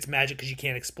think it's magic because you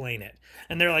can't explain it.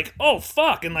 And they're like, "Oh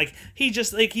fuck!" And like he's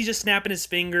just snapping his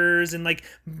fingers and like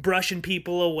brushing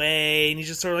people away, and he's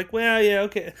just sort of like, "Well, yeah,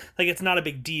 okay." Like it's not a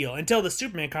big deal until the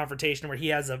Superman confrontation where he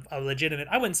has a legitimate,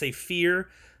 I wouldn't say fear,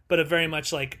 but a very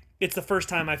much like it's the first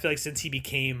time I feel like since he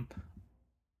became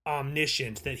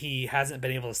omniscient that he hasn't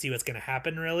been able to see what's going to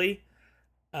happen really.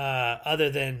 Other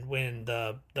than when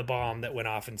the bomb that went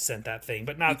off and sent that thing,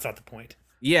 but that's not the point.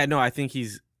 Yeah, no, I think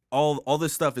he's all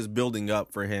this stuff is building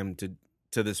up for him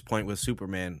to this point with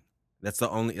Superman. That's the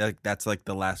only that's like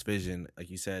the last vision, like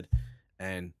you said,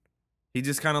 and he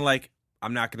just kind of like,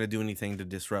 I'm not gonna do anything to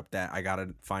disrupt that. I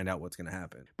gotta find out what's gonna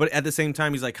happen. But at the same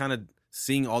time, he's like kind of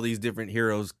seeing all these different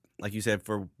heroes, like you said,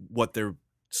 for what their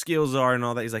skills are and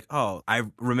all that. He's like, oh, I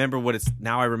remember what it's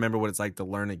like to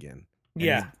learn again.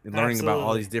 And learning about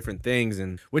all these different things,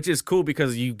 and which is cool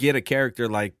because you get a character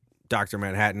like Dr.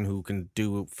 Manhattan who can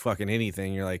do fucking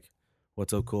anything. You're like,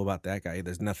 what's so cool about that guy?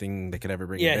 There's nothing that could ever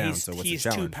bring him down. So what's the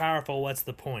challenge? He's too powerful. What's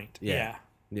the point? Yeah.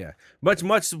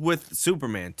 Much with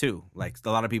Superman too. Like a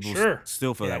lot of people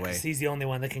still feel that way. He's the only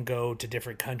one that can go to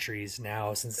different countries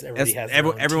now since everybody has their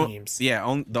own teams.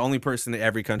 Yeah, the only person that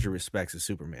every country respects is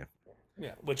Superman.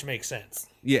 Yeah, which makes sense.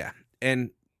 Yeah,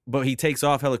 but he takes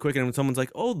off hella quick, and when someone's like,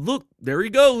 "Oh, look, there he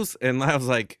goes," and I was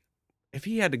like, if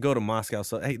he had to go to Moscow,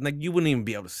 so like you wouldn't even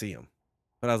be able to see him.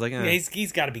 But I was like,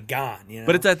 he's got to be gone. You know?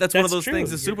 But that's one of those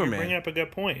things as Superman. You're bringing up a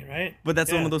good point, right? But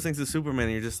that's one of those things as Superman.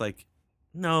 And you're just like,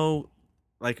 no,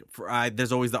 like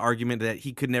there's always the argument that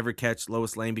he could never catch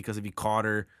Lois Lane because if he caught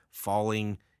her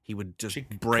falling, he would just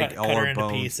break all her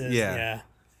bones. Pieces. Yeah.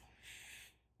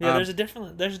 There's a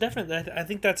different. I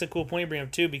think that's a cool point you bring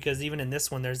up too, because even in this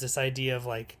one, there's this idea of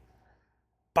like,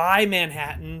 by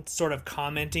Manhattan sort of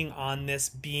commenting on this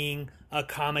being a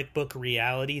comic book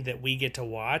reality that we get to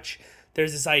watch.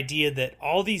 There's this idea that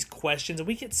all these questions, and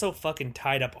we get so fucking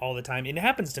tied up all the time. And it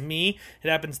happens to me, it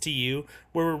happens to you,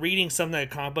 where we're reading something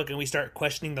like a comic book and we start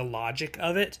questioning the logic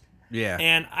of it. Yeah.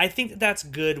 And I think that's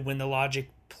good when the logic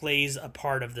plays a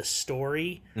part of the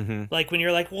story. Mm-hmm. Like when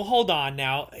you're like, well, hold on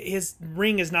now, his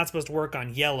ring is not supposed to work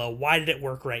on yellow. Why did it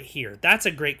work right here? That's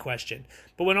a great question.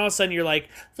 But when all of a sudden you're like,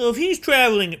 so if he's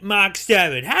traveling at Mach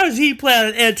 7, how does he plan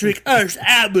on entering Earth's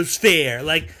atmosphere?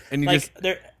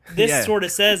 This sort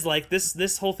of says like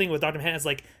this whole thing with Dr. Manhattan is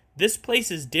like, this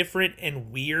place is different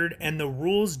and weird and the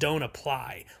rules don't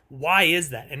apply. Why is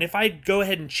that? And if I go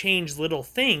ahead and change little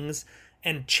things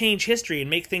and change history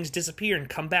and make things disappear and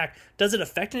come back, does it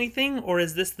affect anything? Or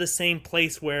is this the same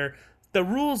place where the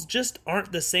rules just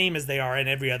aren't the same as they are in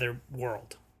every other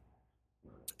world?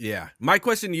 Yeah. My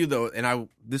question to you though, and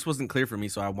this wasn't clear for me,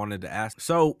 so I wanted to ask.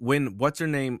 So what's her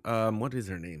name? What is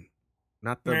her name?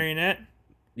 Not the Marionette?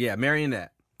 Yeah,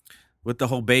 Marionette. With the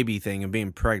whole baby thing and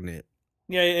being pregnant.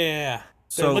 Yeah.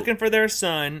 So they're looking for their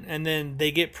son, and then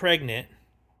they get pregnant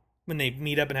when they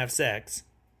meet up and have sex.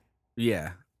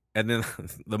 Yeah. And then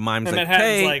the mime's and like,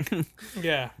 Manhattan's hey. like,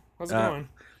 yeah, how's it going?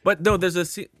 But no, there's a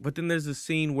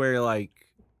scene where like,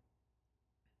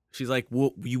 she's like,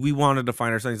 well, we wanted to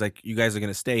find our son. He's like, you guys are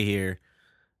going to stay here.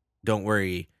 Don't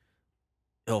worry.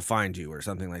 He'll find you or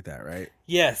something like that, right?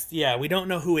 Yes, yeah. We don't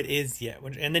know who it is yet.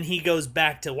 And then he goes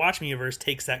back to Watchmen Universe,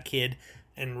 takes that kid,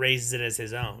 and raises it as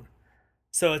his own.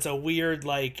 So it's a weird,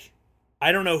 like,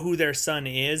 I don't know who their son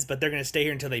is, but they're going to stay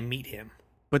here until they meet him.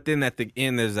 But then at the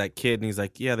end, there's that kid, and he's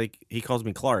like, yeah, he calls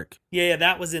me Clark. Yeah,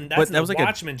 that's in the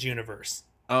Watchmen's universe.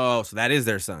 Oh, so that is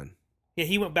their son. Yeah,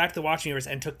 he went back to the Watchmen universe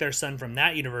and took their son from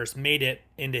that universe, made it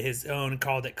into his own,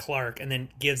 called it Clark, and then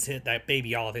gives that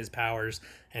baby all of his powers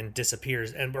and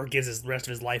disappears, or gives the rest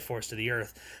of his life force to the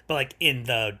Earth. But like in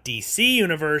the DC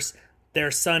universe,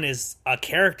 their son is a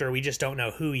character, we just don't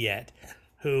know who yet,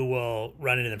 who will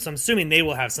run into them. So I'm assuming they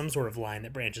will have some sort of line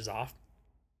that branches off.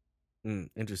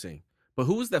 Interesting. But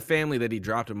who was the family that he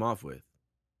dropped him off with?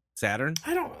 Saturn?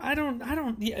 I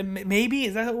don't. Yeah, maybe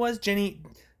is that who it was?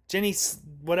 Jenny's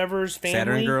whatever's family,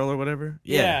 Saturn girl or whatever.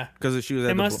 Yeah, because she was.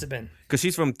 It must have been because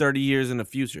she's from 30 years in the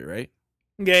future, right?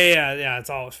 Yeah. It's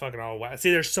all fucking all wild.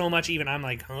 See, there's so much. Even I'm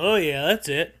like, oh yeah, that's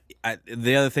it.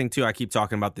 The other thing too, I keep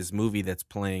talking about this movie that's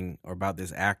playing, or about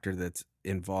this actor that's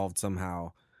involved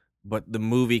somehow, but the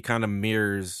movie kind of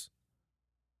mirrors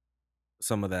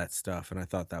some of that stuff, and I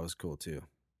thought that was cool too.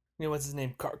 You know, what's his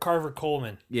name? Carver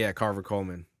Coleman. Yeah, Carver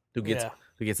Coleman, who gets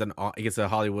a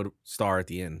Hollywood star at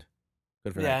the end.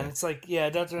 Good for that guy. And it's like,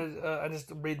 I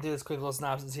just read through this quick little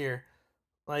synopsis here.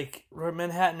 Like,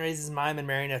 Manhattan raises Mime and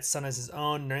Marionette's son as his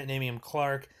own, naming him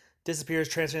Clark. Disappears,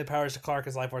 transferring the powers to Clark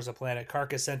as life force of the planet.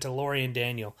 Clark is sent to Lori and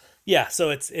Daniel. Yeah,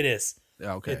 so it is.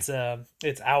 Okay. It's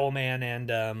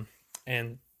Owlman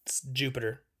and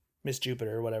Jupiter, Miss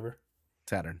Jupiter or whatever.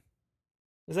 Saturn.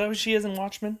 Is that what she is in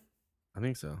Watchmen? I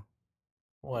think so.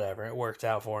 Whatever, it worked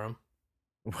out for him.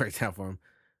 Worked out for him.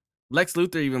 Lex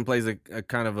Luthor even plays a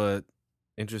kind of a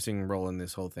interesting role in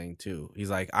this whole thing too. He's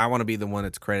like, I want to be the one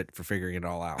that's credit for figuring it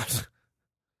all out.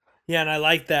 Yeah, and I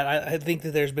like that. I think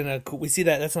that there's been we see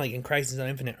that's like in Crisis on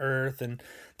Infinite Earth, and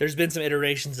there's been some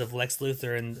iterations of Lex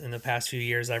Luthor in the past few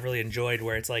years I've really enjoyed,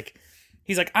 where it's like,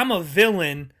 he's like, I'm a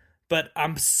villain, but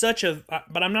I'm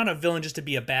not a villain just to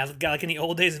be a bad guy. Like in the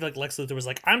old days, I feel like Lex Luthor was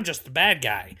like, I'm just the bad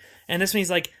guy. And this one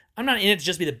he's like, I'm not in it to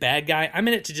just be the bad guy. I'm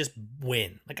in it to just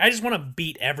win. Like, I just want to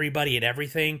beat everybody at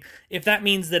everything. If that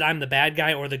means that I'm the bad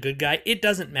guy or the good guy, it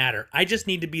doesn't matter. I just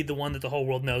need to be the one that the whole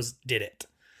world knows did it.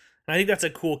 And I think that's a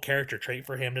cool character trait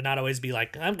for him, to not always be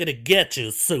like, I'm going to get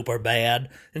you, super bad.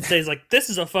 Instead, he's like, this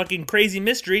is a fucking crazy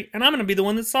mystery, and I'm going to be the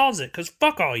one that solves it, because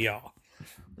fuck all y'all.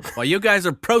 While you guys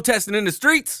are protesting in the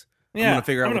streets, yeah, I'm going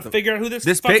to figure out who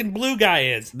this fucking blue guy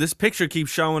is. This picture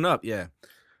keeps showing up, yeah.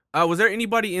 Was there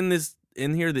anybody in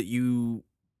here that you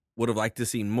would have liked to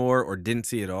see more or didn't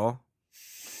see at all?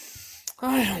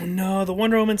 I don't know. The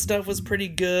Wonder Woman stuff was pretty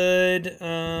good.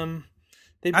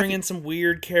 They bring in some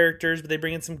weird characters, but they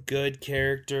bring in some good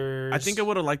characters. I think I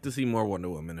would have liked to see more Wonder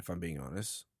Woman, if I'm being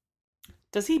honest.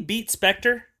 Does he beat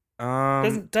Spectre?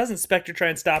 Doesn't Spectre try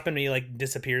and stop him and he like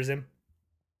disappears him?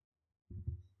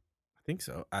 I think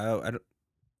so. I don't.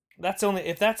 That's only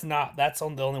if that's not. That's the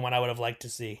only one I would have liked to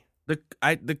see.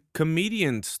 The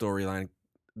comedian storyline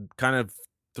kind of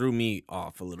threw me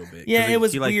off a little bit. Yeah, it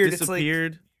was weird.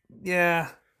 Disappeared. It's like, yeah.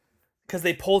 Because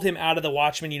they pulled him out of the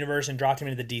Watchmen universe and dropped him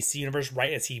into the DC universe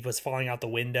right as he was falling out the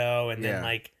window, and then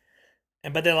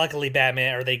but then luckily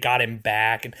they got him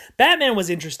back, and Batman was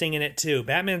interesting in it too.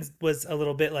 Batman was a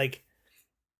little bit like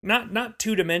not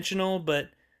 2-dimensional,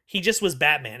 but he just was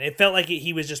Batman. It felt like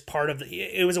he was just part of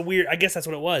it was a weird. I guess that's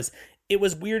what it was. It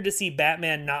was weird to see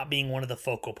Batman not being one of the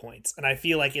focal points, and I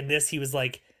feel like in this he was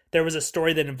like there was a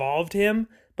story that involved him,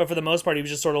 but for the most part he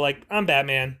was just sort of like, I'm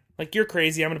Batman. Like, you're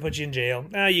crazy. I'm going to put you in jail.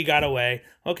 You got away.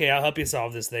 Okay, I'll help you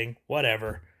solve this thing.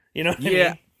 Whatever. You know what I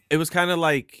mean? It was kind of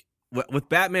like, with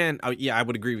Batman, I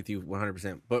would agree with you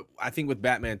 100%. But I think with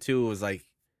Batman, too, it was like,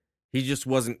 he just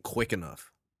wasn't quick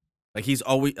enough. Like, he's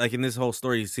always, like, in this whole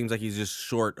story, it seems like he's just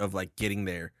short of, like, getting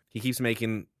there. He keeps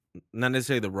making, not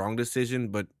necessarily the wrong decision,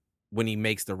 but when he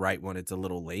makes the right one, it's a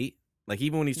little late. Like,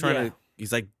 even when he's trying to,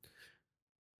 he's like,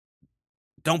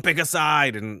 don't pick a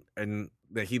side, and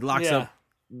he locks up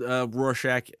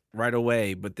Rorschach right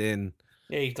away, but then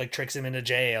he like tricks him into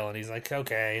jail, and he's like,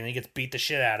 okay, and he gets beat the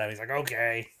shit out of him. He's like,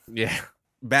 okay. Yeah,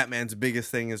 Batman's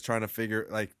biggest thing is trying to figure,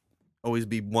 like, always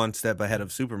be one step ahead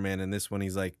of Superman, and this one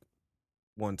he's like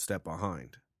one step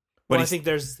behind. But I think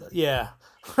there's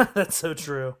that's so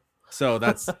true. So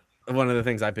that's one of the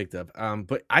things I picked up.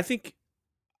 But I think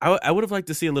I would have liked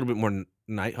to see a little bit more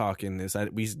Nighthawk in this.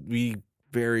 We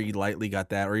very lightly got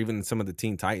that, or even some of the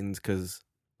Teen Titans, because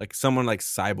like someone like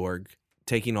Cyborg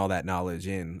taking all that knowledge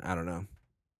in, I don't know.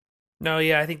 No,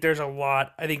 yeah, I think there's a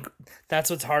lot. I think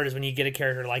that's what's hard is when you get a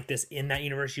character like this in that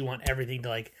universe, you want everything to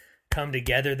like come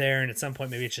together there, and at some point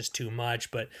maybe it's just too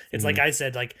much. But it's like I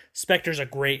said, like Spectre's a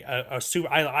great,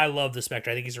 I love the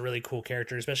Spectre. I think he's a really cool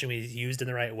character, especially when he's used in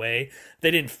the right way. They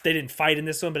didn't fight in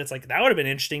this one, but it's like that would have been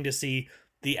interesting to see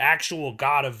the actual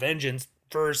God of Vengeance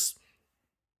versus,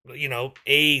 you know,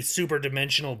 a super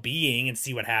dimensional being and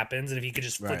see what happens, and if you could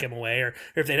just flick him away, or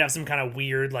if they'd have some kind of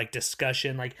weird like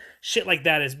discussion, like shit like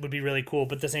that would be really cool.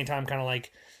 But at the same time, kind of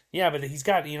like, yeah, but he's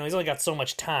only got so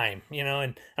much time, you know,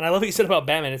 and I love what you said about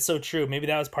Batman. It's so true. Maybe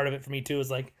that was part of it for me too. Is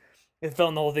like it felt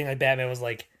in the whole thing like Batman was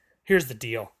like, here's the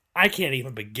deal. I can't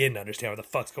even begin to understand what the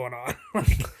fuck's going on.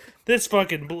 Like, this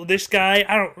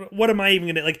guy, what am I even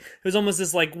gonna, like, it was almost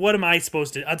this, like, what am I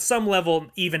supposed to, at some level,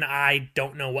 even I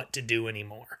don't know what to do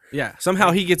anymore. Yeah,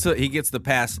 somehow he gets the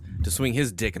pass to swing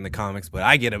his dick in the comics, but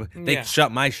I get him. They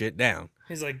shut my shit down.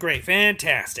 He's like, great,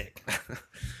 fantastic.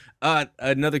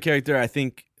 Another character, I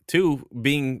think, too,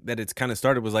 being that it's kind of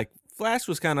started, was like, Flash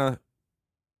was kind of,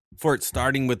 for it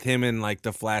starting with him and like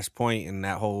the Flashpoint and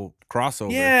that whole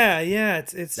crossover. Yeah,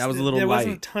 it's that was a little there light.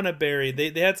 Wasn't a ton of Barry.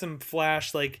 They had some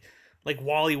Flash, like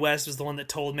Wally West was the one that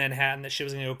told Manhattan that shit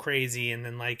was gonna go crazy, and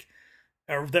then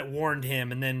or that warned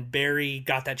him, and then Barry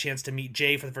got that chance to meet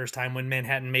Jay for the first time when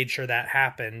Manhattan made sure that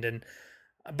happened.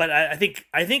 But I think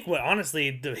what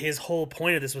honestly his whole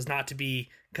point of this was not to be,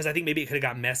 because I think maybe it could have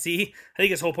got messy. I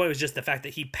think his whole point was just the fact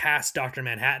that he passed Dr.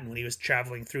 Manhattan when he was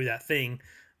traveling through that thing.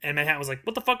 And Manhattan was like,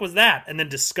 what the fuck was that? And then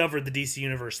discovered the DC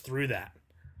universe through that.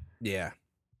 Yeah.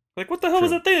 Like, what the hell was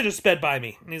that thing that just sped by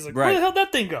me? And he's like, where the hell did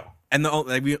that thing go? And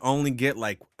like we only get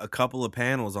like a couple of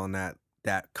panels on that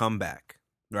comeback,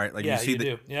 right? Like Yeah, you see you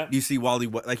do. Yep. you see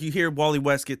like you hear Wally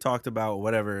West get talked about or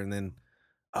whatever, and then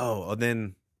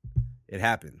then it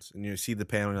happens, and you see the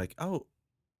panel, and you're like, oh,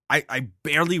 I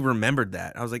barely remembered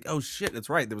that. I was like, oh shit, that's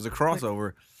right. There was a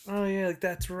crossover. Oh yeah, like,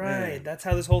 that's right. Yeah. That's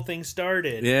how this whole thing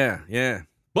started. Yeah.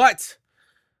 But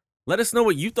let us know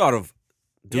what you thought of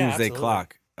Doomsday absolutely.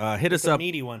 Clock. Hit us It's a up.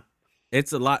 meaty one.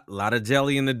 It's a lot of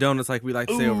jelly in the donuts, like we like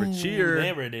to say over cheer.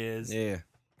 There it is. Yeah. Did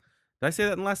I say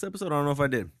that in the last episode? I don't know if I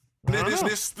did.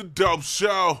 This the dope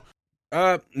show.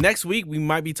 Next week we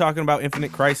might be talking about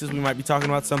Infinite Crisis. We might be talking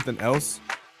about something else.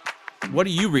 What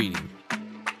are you reading?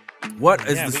 What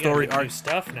is the story arc?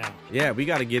 Stuff now. Yeah, we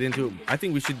got to get into it. I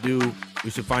think we should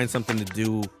find something to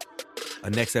do a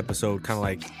next episode, kind of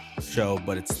like show,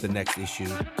 but it's the next issue.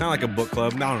 Kind of like a book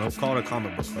club. I don't know, call it a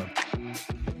comic book club.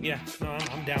 Yeah, no,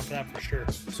 I'm down for that for sure.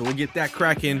 So we'll get that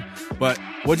cracking. But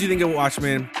what do you think of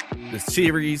Watchmen, the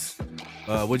series?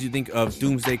 What do you think of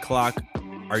Doomsday Clock?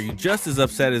 Are you just as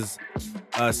upset as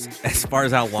us as far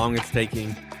as how long it's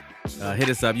taking? Hit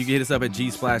us up. You can hit us up at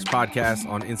G-Splash Podcast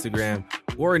on Instagram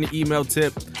or an email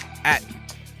tip at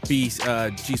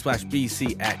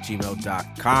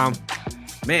gsplashbc@gmail.com.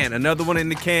 Man, another one in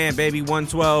the can, baby.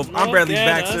 112. I'm Bradley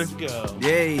Baxter. Let's go.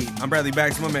 Yay. I'm Bradley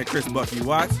Baxter. My man Chris Bucky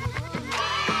Watts.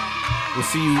 We'll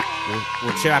see you.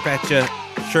 We'll chirp at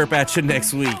you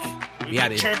next week. We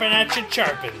out here. Chirping at your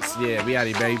charpins. Yeah, we out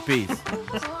here, baby. Peace.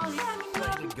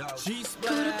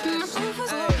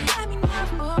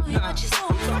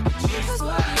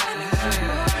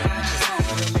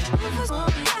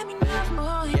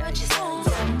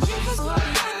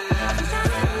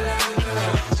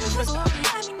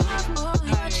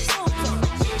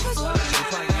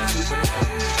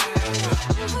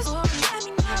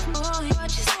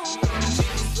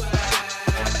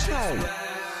 Oh.